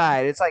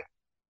suicide. It's like,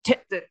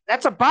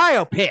 that's a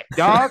biopic,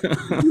 dog.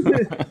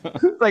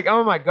 Like,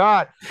 oh my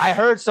god, I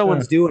heard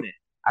someone's doing it.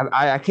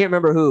 I can't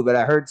remember who, but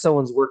I heard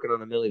someone's working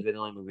on a Milli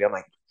Vanilli movie. I'm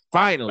like,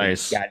 finally,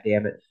 Nice. god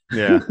damn it.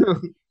 Yeah.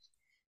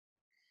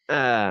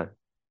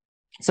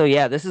 So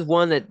yeah, this is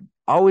one that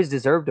always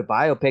deserved a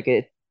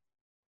biopic.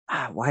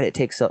 Why did it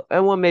take so?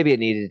 And well, maybe it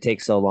needed to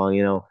take so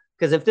long,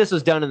 because if this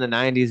was done in the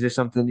 '90s or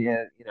something,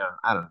 yeah,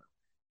 I don't know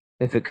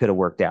if it could have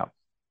worked out.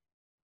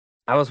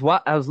 I was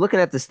looking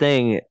at this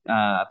thing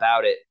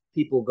about it,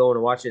 people going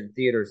to watch it in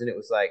theaters, and it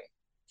was like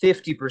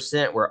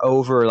 50% were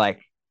over like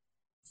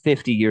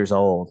 50 years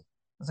old.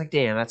 I was like,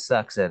 damn, that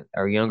sucks that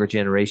our younger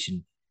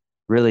generation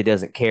really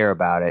doesn't care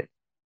about it.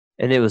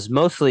 And it was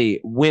mostly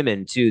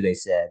women too, they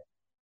said,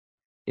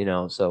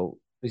 so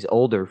these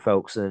older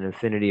folks in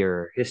affinity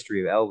or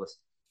history of Elvis.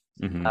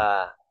 Hmm.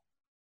 Uh,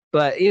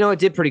 but it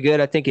did pretty good.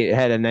 I think it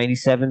had a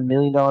 $97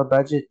 million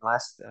budget. I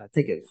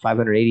think it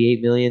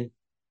 588 million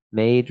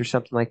made or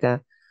something like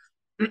that.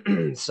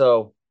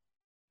 So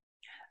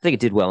I think it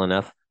did well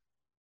enough.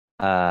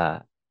 Uh,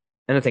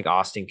 and I think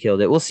Austin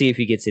killed it. We'll see if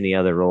he gets any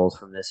other roles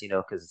from this,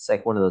 because it's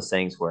like one of those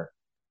things where,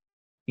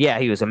 yeah,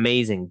 he was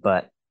amazing,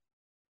 but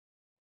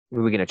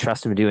are we going to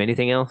trust him to do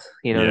anything else?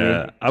 You know what I Yeah,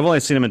 mean? I've only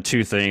seen him in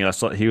two things. I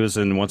saw he was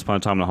in Once Upon a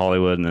Time in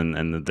Hollywood,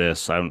 and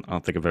this. I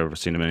don't think I've ever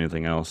seen him in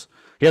anything else.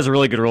 He has a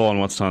really good role in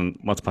Once Upon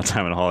a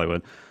Time in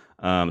Hollywood.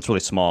 It's really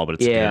small, but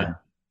it's good. Yeah.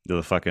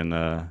 The fucking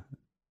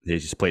he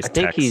just plays I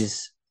think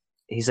Tex.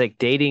 he's like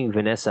dating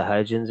Vanessa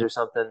Hudgens or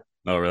something.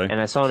 Oh, really? And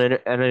I saw an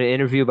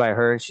interview by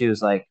her, and she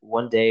was like,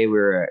 one day we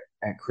were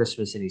at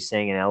Christmas, and he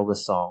sang an Elvis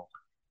song,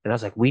 and I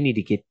was like, you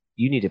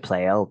need to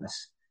play Elvis.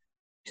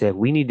 She said,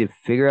 we need to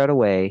figure out a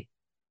way.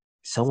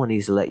 Someone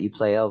needs to let you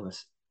play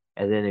Elvis.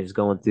 And then it was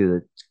going through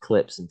the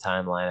clips and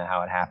timeline of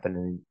how it happened,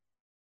 and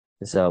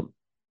so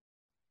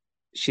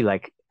she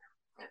like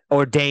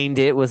ordained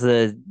it was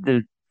the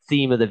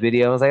theme of the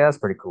video. I was like, that's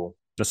pretty cool.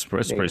 That's Your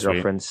pretty sweet.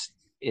 girlfriend's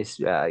is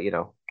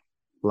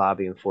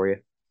lobbying for you,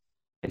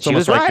 and It's she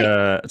almost was like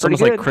right. it's Pretty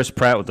almost like good. Chris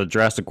Pratt with the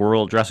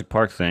Jurassic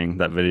Park thing.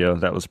 That video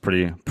that was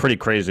pretty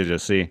crazy to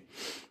see,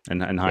 in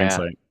Yeah.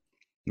 hindsight.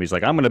 He's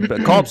like, I'm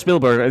gonna call up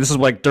Spielberg. This is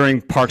like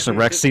during Parks and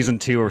Rec season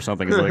 2 or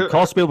something. He's like,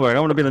 call Spielberg. I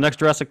want to be the next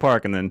Jurassic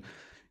Park, and then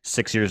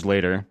 6 years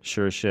later,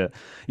 sure as shit.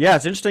 Yeah,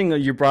 it's interesting that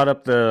you brought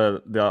up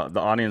the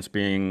audience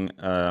being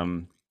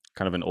kind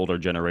of an older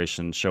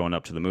generation showing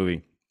up to the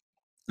movie.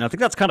 And I think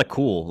that's kind of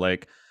cool.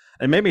 Like,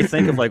 it made me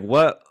think of like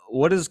what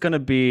is going to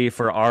be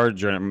for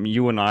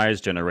you and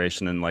I's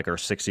generation in like our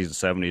 60s and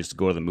 70s to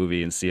go to the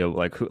movie and see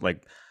like who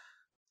like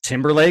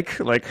Timberlake.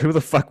 Like, who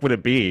the fuck would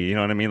it be? You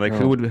know what I mean? Like, Oh.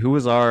 who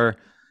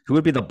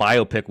would be the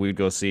biopic we'd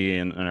go see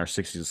in our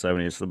 60s and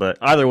 70s? But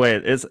either way,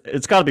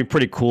 it's got to be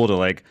pretty cool to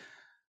like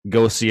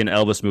go see an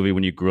Elvis movie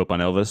when you grew up on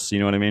Elvis. You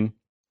know what I mean?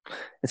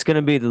 It's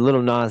gonna be the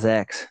little Nas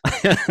X.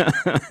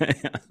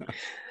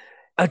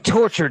 A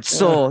tortured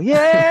soul.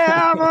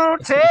 Yeah, I'm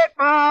gonna take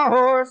my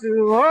horse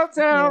to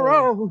Hotel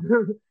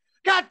Road.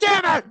 God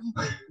damn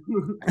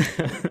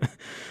it!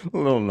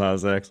 Little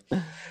Nas X.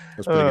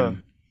 That's pretty uh,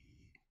 good.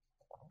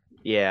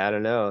 yeah, I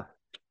don't know.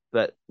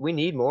 But we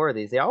need more of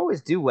these. They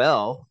always do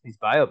well, these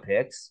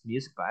biopics,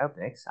 music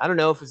biopics. I don't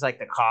know if it's like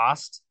the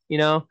cost,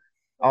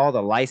 all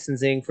the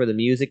licensing for the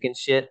music and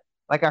shit.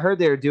 Like I heard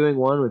they were doing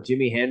one with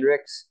Jimi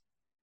Hendrix,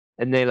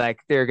 and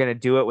they're gonna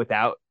do it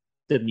without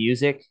the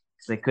music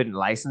because they couldn't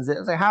license it. I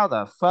was like, how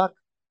the fuck?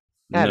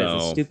 That is the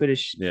No.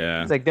 stupidest.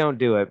 Yeah. It's like, don't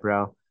do it,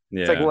 bro.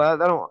 It's like, Yeah.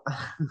 well, I don't,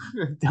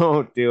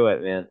 don't do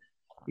it, man.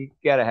 You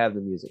gotta have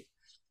the music.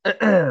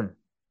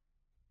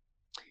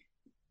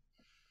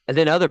 And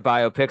then other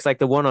biopics, like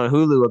the one on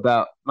Hulu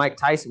about Mike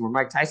Tyson, where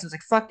Mike Tyson's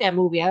like, "Fuck that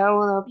movie. I don't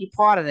want to be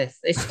part of this.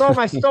 They stole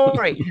my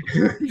story."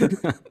 Yeah,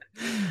 it's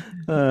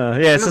And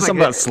I just was like, something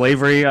about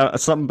slavery.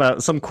 Something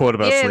about some quote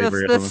about "Yeah,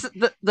 slavery or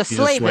something. the He's a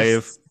slave.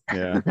 slavists,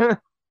 Yeah.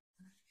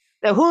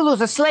 the Hulu's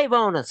the slave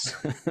owners."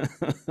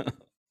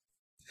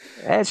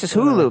 It's just Uh,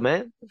 Hulu,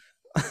 man.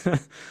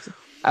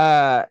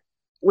 Uh,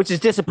 which is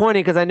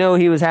disappointing because I know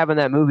he was having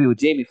that movie with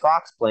Jamie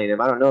Foxx playing him.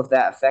 I don't know if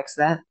that affects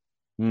that.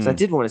 So I hmm.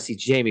 did want to see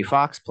Jamie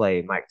Foxx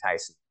play Mike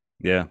Tyson.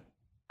 Yeah.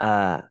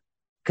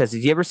 Because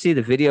did you ever see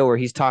the video where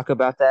he's talking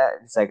about that?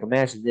 It's like,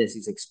 imagine this.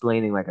 He's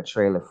explaining like a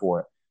trailer for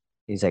it.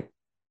 He's like,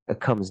 it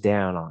comes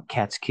down on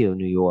Catskill,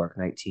 New York,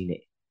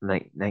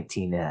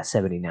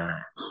 1979.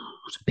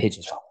 Some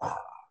pigeons.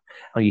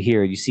 Oh,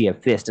 you see a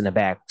fist in the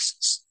back.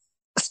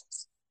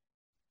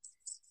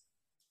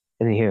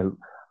 And then you hear,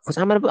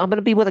 I'm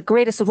gonna be with the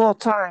greatest of all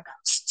time.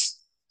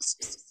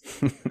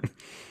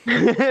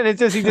 And it's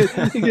just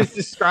he just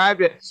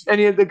described it,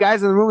 and the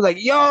guys in the room were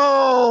like,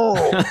 "Yo,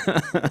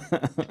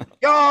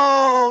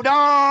 yo,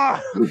 no,"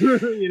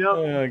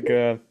 Oh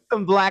god.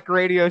 some black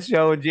radio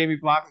show, and Jamie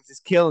Foxx is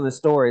just killing the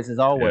stories as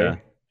always. Yeah.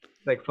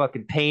 It's like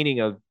fucking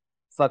painting a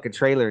fucking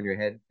trailer in your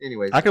head.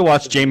 Anyways, I could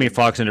watch Jamie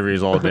Foxx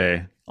interviews all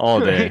day. All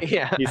day.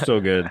 yeah, He's so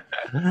good.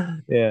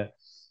 yeah.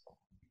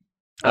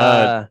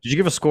 Did you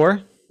give a score?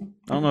 I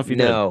don't know if you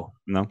did. No,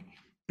 No.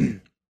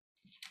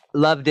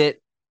 loved it.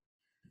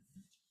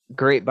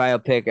 Great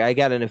biopic. I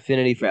got an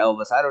affinity for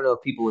Elvis. I don't know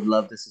if people would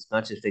love this as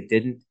much if they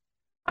didn't.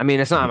 I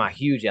mean, it's not I'm a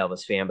huge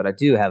Elvis fan, but I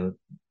do have a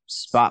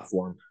spot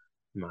for him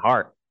in my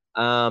heart.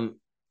 8.1.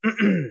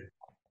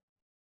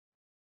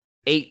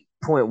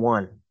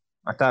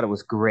 I thought it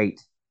was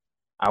great.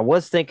 I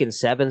was thinking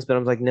sevens, but I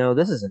was like, no,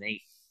 this is an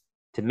 8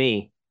 to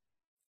me.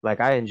 Like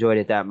I enjoyed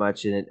it that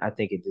much, and I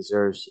think it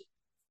deserves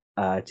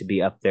to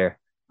be up there.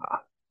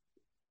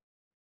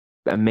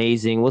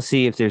 Amazing. We'll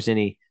see if there's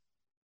any.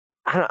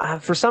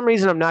 For some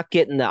reason, I'm not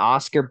getting the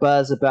Oscar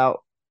buzz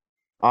about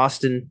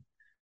Austin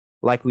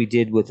like we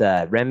did with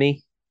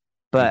Remy,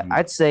 but Mhm.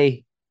 I'd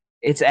say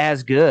it's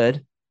as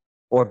good.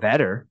 or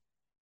better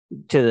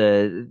to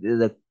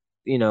the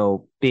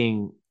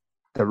being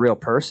the real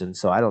person.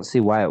 So I don't see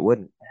why it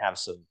wouldn't have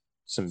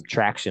some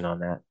traction on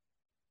that.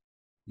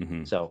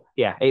 Hmm. So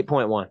yeah,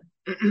 8.1.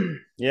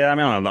 Yeah, I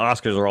mean, I don't know, the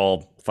Oscars are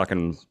all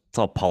fucking, it's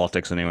all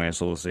politics anyway,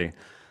 so we'll see.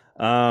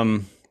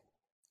 Um,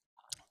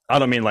 I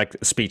don't mean like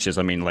speeches.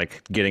 I mean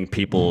like getting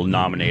people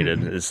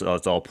nominated is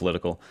it's all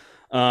political.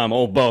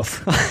 Oh,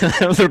 both.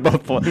 They're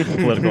both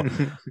political.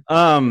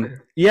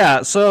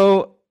 Yeah.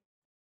 So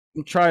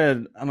I'm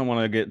trying to. I don't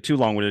want to get too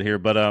long winded here,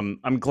 but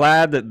I'm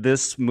glad that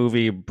this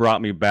movie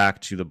brought me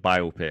back to the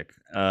biopic.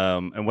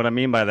 And what I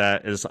mean by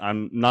that is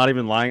I'm not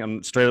even lying.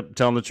 I'm straight up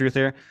telling the truth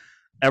here.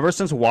 Ever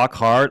since Walk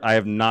Hard, I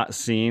have not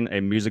seen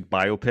a music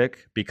biopic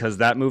because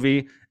that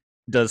movie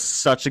does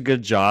such a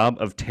good job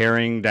of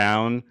tearing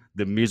down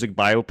the music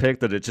biopic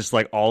that it's just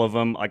like all of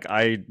them. Like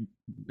I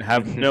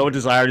have no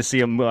desire to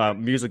see a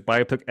music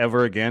biopic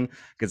ever again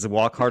because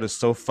Walk Hard is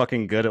so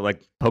fucking good at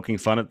like poking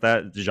fun at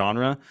that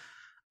genre.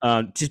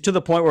 To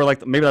the point where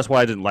like maybe that's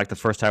why I didn't like the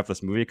first half of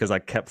this movie because I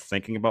kept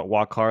thinking about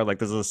Walk Hard. Like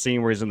there's a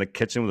scene where he's in the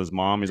kitchen with his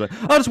mom. He's like,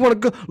 "I just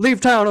want to go leave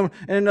town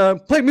and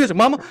play music,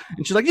 Mama."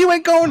 And she's like, "You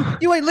ain't going.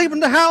 You ain't leaving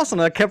the house."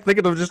 And I kept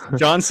thinking of just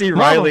John C.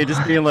 Riley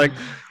just being like,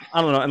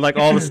 I don't know, and like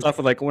all the stuff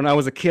with like when I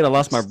was a kid, I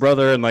lost my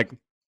brother, and like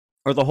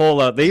or the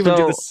whole they even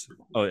do So this.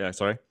 Oh yeah,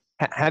 sorry.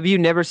 have you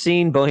never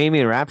seen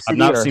Bohemian I've Rhapsody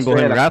not or seen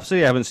Bohemian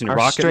Rhapsody. I haven't seen or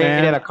Rocket Straight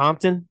Man. Outta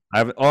Compton?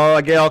 I've oh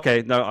okay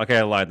okay no okay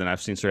I lied then.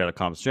 I've seen Straight Outta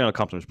Compton. Straight Outta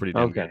Compton was pretty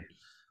damn good. Okay.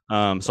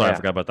 Sorry, I Yeah.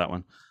 forgot about that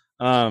one.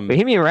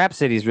 Bohemian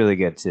Rhapsody is really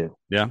good too.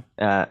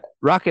 Yeah.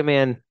 Rocket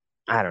Man,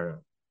 I don't know.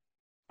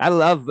 I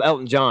love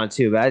Elton John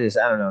too, but I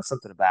don't know,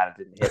 something about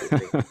it didn't hit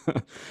with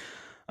me.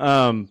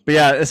 But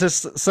yeah, it's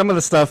just some of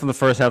the stuff in the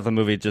first half of the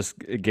movie just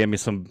gave me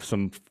some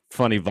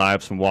funny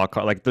vibes from Walk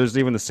Hard. Like there's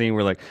even the scene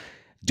where like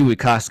Dewey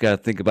Cox got to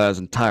think about his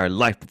entire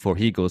life before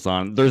he goes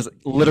on. There's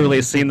literally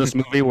a scene in this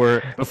movie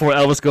where before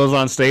Elvis goes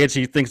on stage,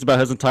 he thinks about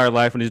his entire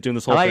life and he's doing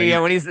this whole thing.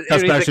 Yeah, when he's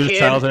Cuts back a to his kid.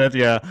 childhood.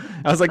 Yeah,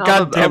 I was like,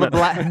 God damn it!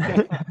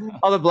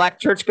 All the black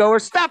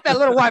churchgoers, stop that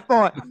little white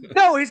boy!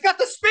 No, he's got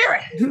the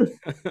spirit.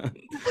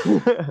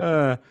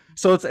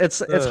 So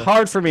it's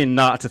hard for me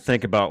not to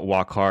think about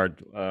Walk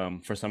Hard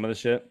for some of the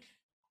shit.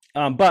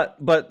 But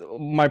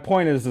my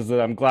point is that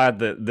I'm glad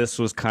that this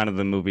was kind of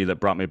the movie that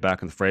brought me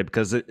back in the fray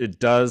because it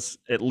does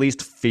at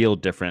least feel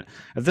different.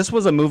 If this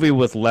was a movie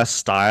with less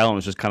style and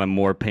was just kind of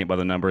more paint by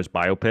the numbers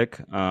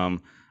biopic,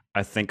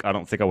 I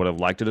don't think I would have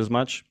liked it as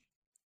much.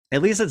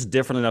 At least it's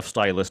different enough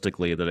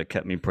stylistically that it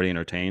kept me pretty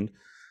entertained.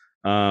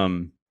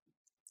 But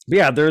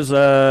yeah, there's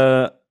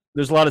a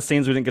lot of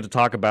scenes we didn't get to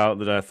talk about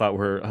that I thought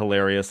were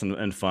hilarious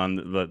and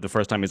fun. The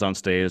first time he's on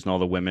stage and all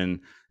the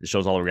women, it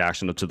shows all the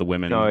reaction to the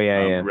women. Oh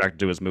yeah. React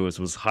to his moves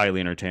was highly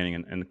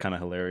entertaining and kind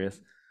of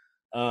hilarious.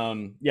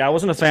 Yeah, I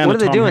wasn't a fan. What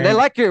of are they Tom doing?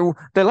 Hanks.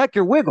 They like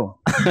your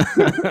wiggle.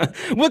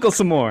 Wiggle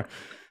some more.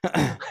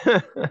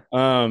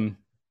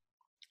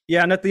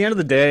 Yeah, and at the end of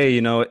the day,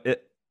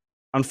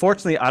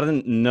 unfortunately, I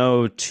didn't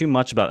know too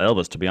much about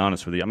Elvis, to be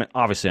honest with you. I mean,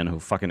 obviously, I know who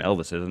fucking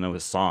Elvis is. I know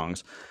his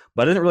songs,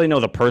 but I didn't really know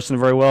the person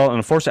very well. And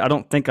unfortunately, I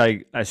don't think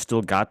I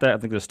still got that. I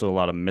think there's still a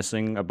lot of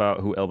missing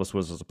about who Elvis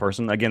was as a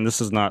person. Again, this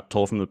is not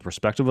told from the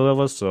perspective of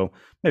Elvis, so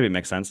maybe it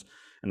makes sense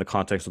in the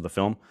context of the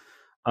film.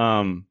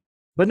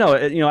 But no,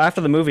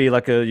 after the movie,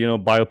 like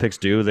biopics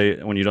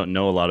do, when you don't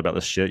know a lot about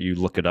this shit, you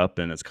look it up,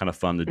 and it's kind of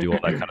fun to do all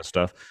that kind of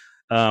stuff.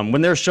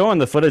 When they're showing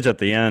the footage at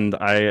the end,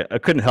 I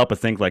couldn't help but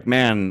think like,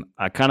 man,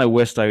 I kind of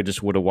wished I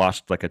just would have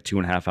watched like a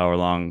 2.5 hour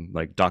long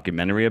like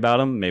documentary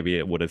about him. Maybe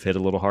it would have hit a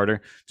little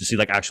harder to see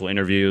like actual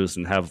interviews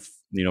and have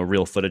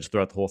real footage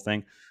throughout the whole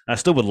thing. I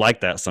still would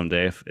like that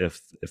someday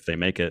if they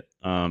make it.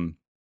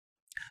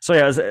 So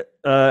yeah,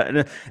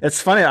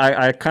 it's funny.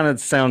 I kind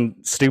of sound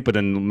stupid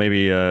and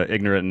maybe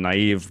ignorant and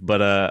naive,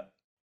 but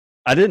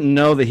I didn't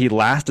know that he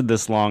lasted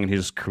this long in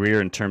his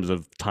career in terms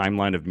of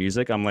timeline of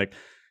music. I'm like,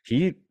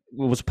 he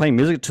was playing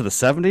music to the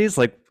 70s.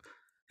 Like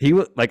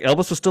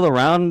Elvis was still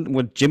around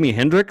with Jimi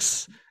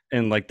Hendrix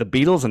and like the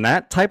Beatles and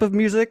that type of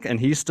music, and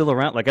he's still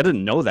around. Like I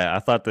didn't know that. I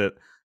thought that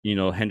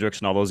Hendrix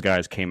and all those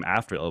guys came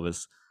after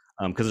Elvis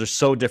because they're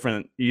so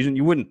different.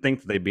 You wouldn't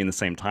think that they'd be in the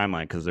same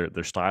timeline because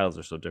their styles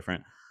are so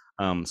different.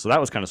 So that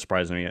was kind of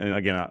surprising me. And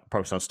again, I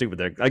probably sound stupid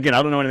there. Again,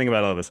 I don't know anything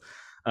about Elvis.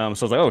 So I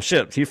was like, oh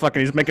shit, he's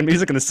making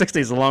music in the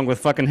 60s along with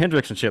fucking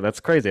Hendrix and shit. That's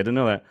crazy. I didn't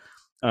know that.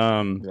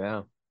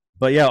 Yeah.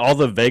 But yeah, all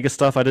the Vegas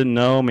stuff I didn't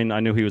know. I mean, I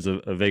knew he was a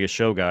Vegas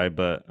show guy,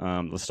 but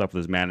the stuff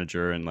with his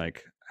manager and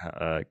like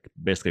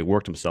basically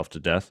worked himself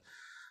to death.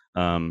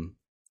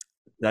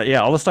 Yeah,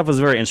 all the stuff was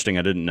very interesting.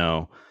 I didn't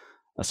know.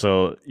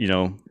 So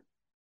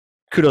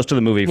kudos to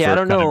the movie. Yeah, for I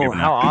don't know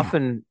how that.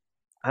 often.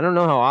 I don't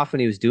know how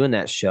often he was doing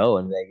that show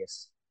in Vegas.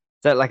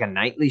 Is that like a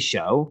nightly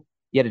show?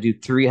 You had to do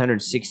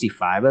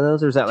 365 of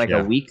those, or is that like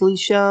a weekly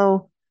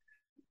show?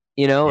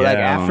 Like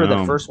after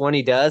the first one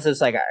he does,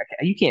 it's like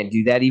you can't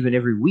do that even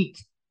every week.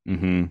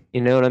 Mm-hmm.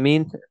 You know what I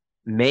mean?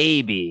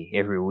 Maybe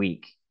every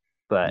week,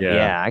 but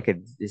yeah I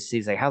could see.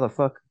 It's like, how the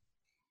fuck?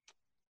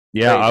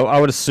 Yeah, Crazy. I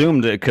would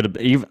assume that it could have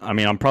even. I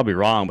mean, I'm probably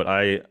wrong, but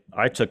I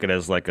took it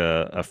as like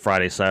a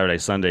Friday, Saturday,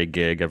 Sunday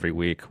gig every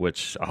week,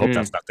 which I hope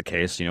that's Mm, not the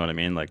case. You know what I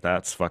mean? Like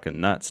that's fucking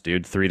nuts,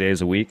 dude. 3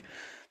 days a week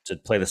to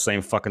play the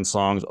same fucking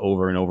songs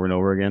over and over and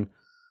over again,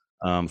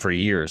 for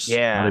years. Not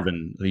yeah,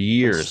 even and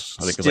years.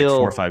 I think it's like 4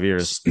 or 5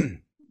 years.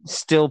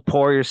 still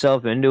pour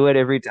yourself into it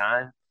every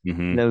time. And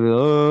Hmm. they'll go,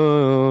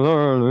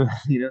 oh,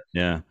 you know.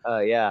 Yeah,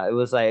 Yeah, it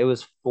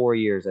was 4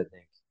 years, I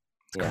think.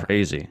 it's Yeah.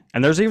 crazy.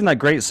 And there's even that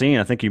great scene.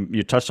 I think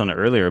you touched on it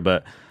earlier,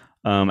 but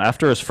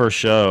after his first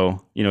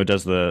show,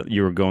 does the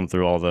you were going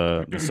through all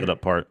the setup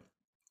part.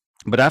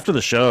 But after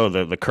the show,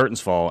 the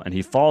curtains fall and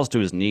he falls to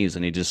his knees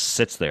and he just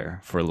sits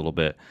there for a little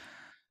bit.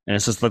 And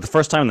it's just like the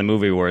first time in the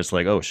movie where it's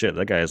like, oh shit,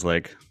 that guy is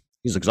like,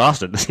 he's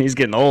exhausted. He's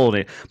getting old.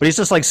 But he's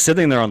just like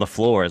sitting there on the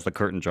floor as the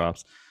curtain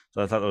drops.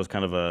 So I thought that was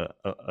kind of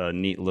a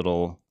neat a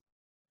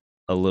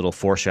little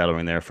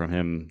foreshadowing there from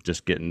him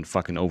just getting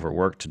fucking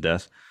overworked to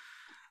death.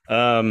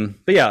 But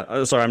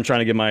yeah, sorry, I'm trying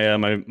to get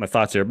my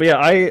thoughts here. But yeah,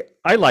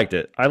 I liked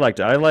it. I liked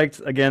it. I liked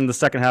again the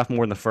second half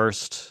more than the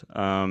first.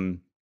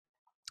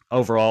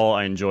 Overall,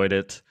 I enjoyed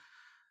it.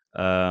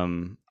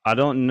 I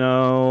don't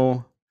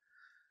know.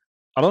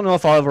 I don't know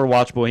if I'll ever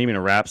watch Bohemian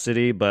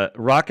Rhapsody, but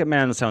Rocket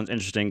Man sounds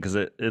interesting because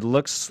it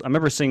looks. I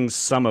remember seeing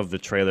some of the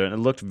trailer and it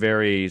looked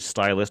very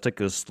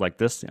stylistic, as like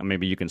this.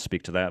 Maybe you can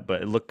speak to that,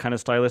 but it looked kind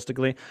of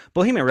stylistically.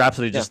 Bohemian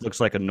Rhapsody Yeah. just looks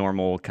like a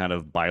normal kind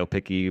of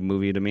biopic-y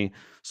movie to me.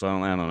 So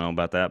I don't know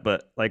about that,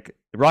 but like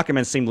Rocket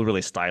Man seemed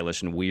really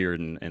stylish and weird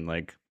and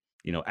like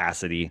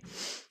acidy.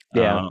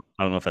 Yeah.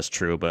 I don't know if that's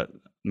true, but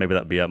maybe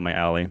that'd be up my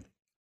alley.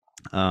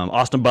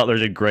 Austin Butler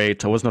did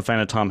great. I wasn't a fan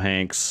of Tom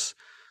Hanks.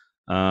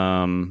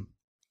 Um,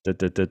 duh,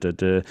 duh, duh, duh,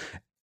 duh.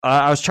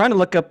 I was trying to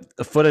look up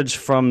the footage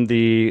from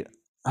the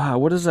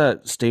what is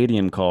that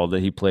stadium called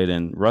that he played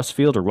in?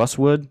 Rustfield or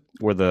Rustwood,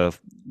 where the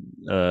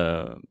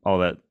all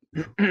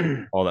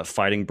that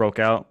fighting broke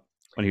out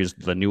when he was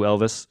the new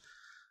Elvis.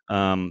 But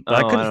I Oh,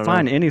 I couldn't don't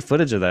find know. any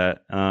footage of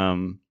that.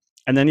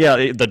 And then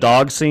yeah, the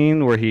dog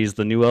scene where he's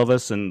the new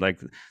Elvis, and like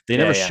they Yeah,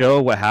 never yeah.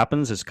 show what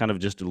happens. It's kind of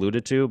just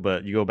alluded to,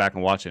 but you go back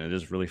and watch it, and it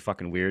is really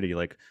fucking weird. He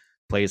like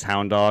plays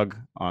hound dog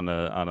on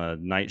a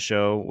night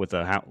show with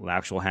an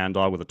actual hound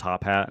dog with a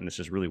top hat, and it's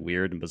just really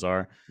weird and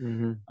bizarre.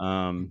 Hmm.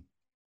 Um,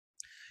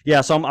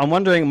 yeah, so I'm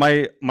wondering,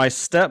 my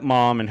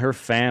stepmom and her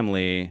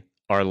family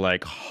are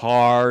like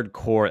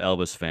hardcore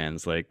Elvis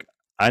fans. Like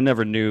I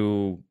never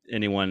knew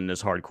anyone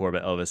as hardcore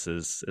about Elvis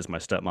as my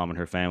stepmom and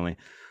her family.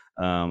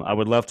 I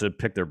would love to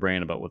pick their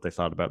brain about what they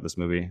thought about this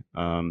movie.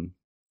 And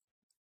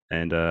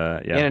And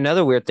yeah.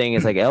 another weird thing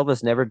is like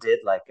Elvis never did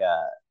like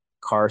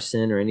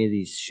Carson or any of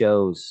these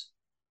shows,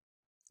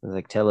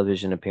 like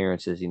television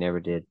appearances. He never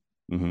did.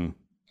 Hmm.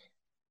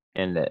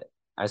 And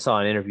I saw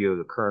an interview of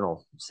the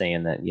Colonel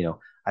saying that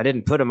I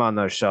didn't put him on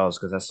those shows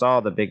because I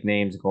saw the big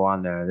names go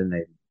on there, and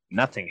then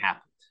nothing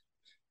happened.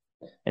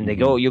 And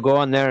Hmm. you go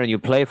on there and you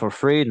play for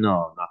free.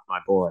 No, not my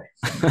boy.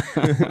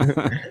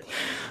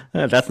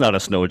 That's not a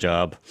snow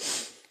job.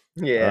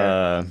 Yeah.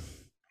 Uh,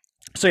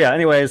 so yeah.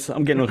 Anyways,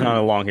 I'm getting kind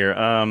of along here.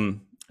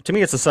 To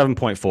me, it's a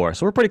 7.4,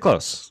 so we're pretty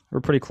close.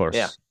 We're pretty Yeah.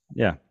 close.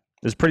 Yeah,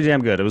 it's pretty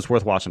damn good. It was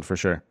worth watching for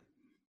sure.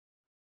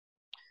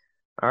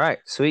 All right.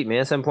 Sweet,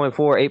 man.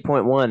 7.4,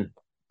 8.1.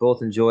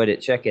 Both enjoyed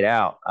it. Check it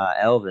out.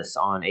 Elvis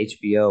on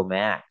HBO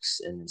Max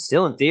and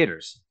still in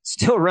theaters.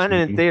 Still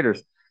running in Mhm.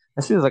 theaters.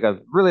 That seems like a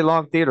really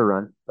long theater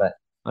run, but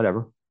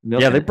whatever. Yeah,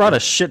 Milking they it. brought a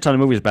shit ton of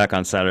movies back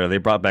on Saturday. They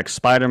brought back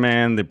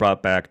Spider-Man. They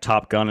brought back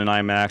Top Gun in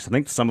IMAX. I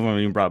think some of them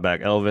even brought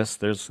back Elvis.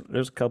 There's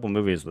a couple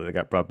movies that they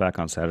got brought back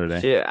on Saturday.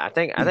 Shit, I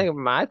think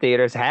my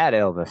theaters had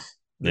Elvis.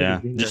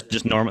 Yeah,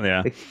 just normal.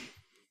 Yeah. The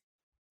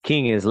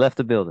king has left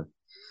the building.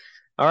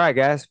 All right,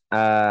 guys.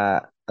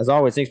 As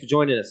always, thanks for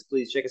joining us.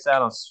 Please check us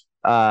out on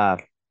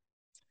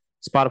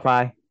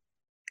Spotify,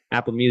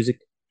 Apple Music,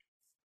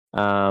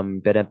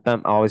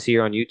 always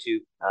here on YouTube.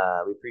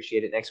 We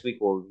appreciate it. Next week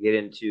we'll get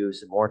into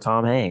some more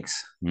Tom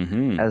Hanks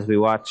Hmm. as we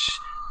watch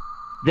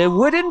The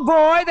Wooden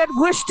Boy That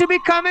Wished to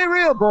Become a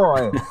Real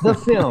Boy, the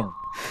film.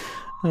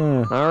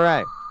 All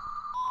right.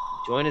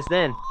 Join us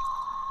then.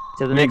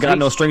 Till the We ain't next got week.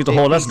 no strings to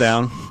hold us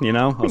down, you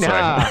know? Oh, sorry.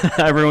 Nah.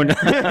 everyone,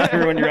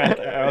 everyone, you're at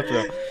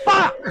outro.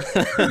 Fuck!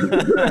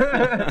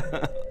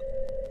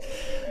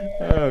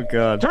 Oh,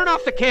 God. Turn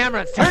off the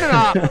cameras. Turn it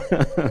off.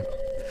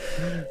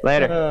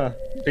 Later.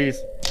 Peace.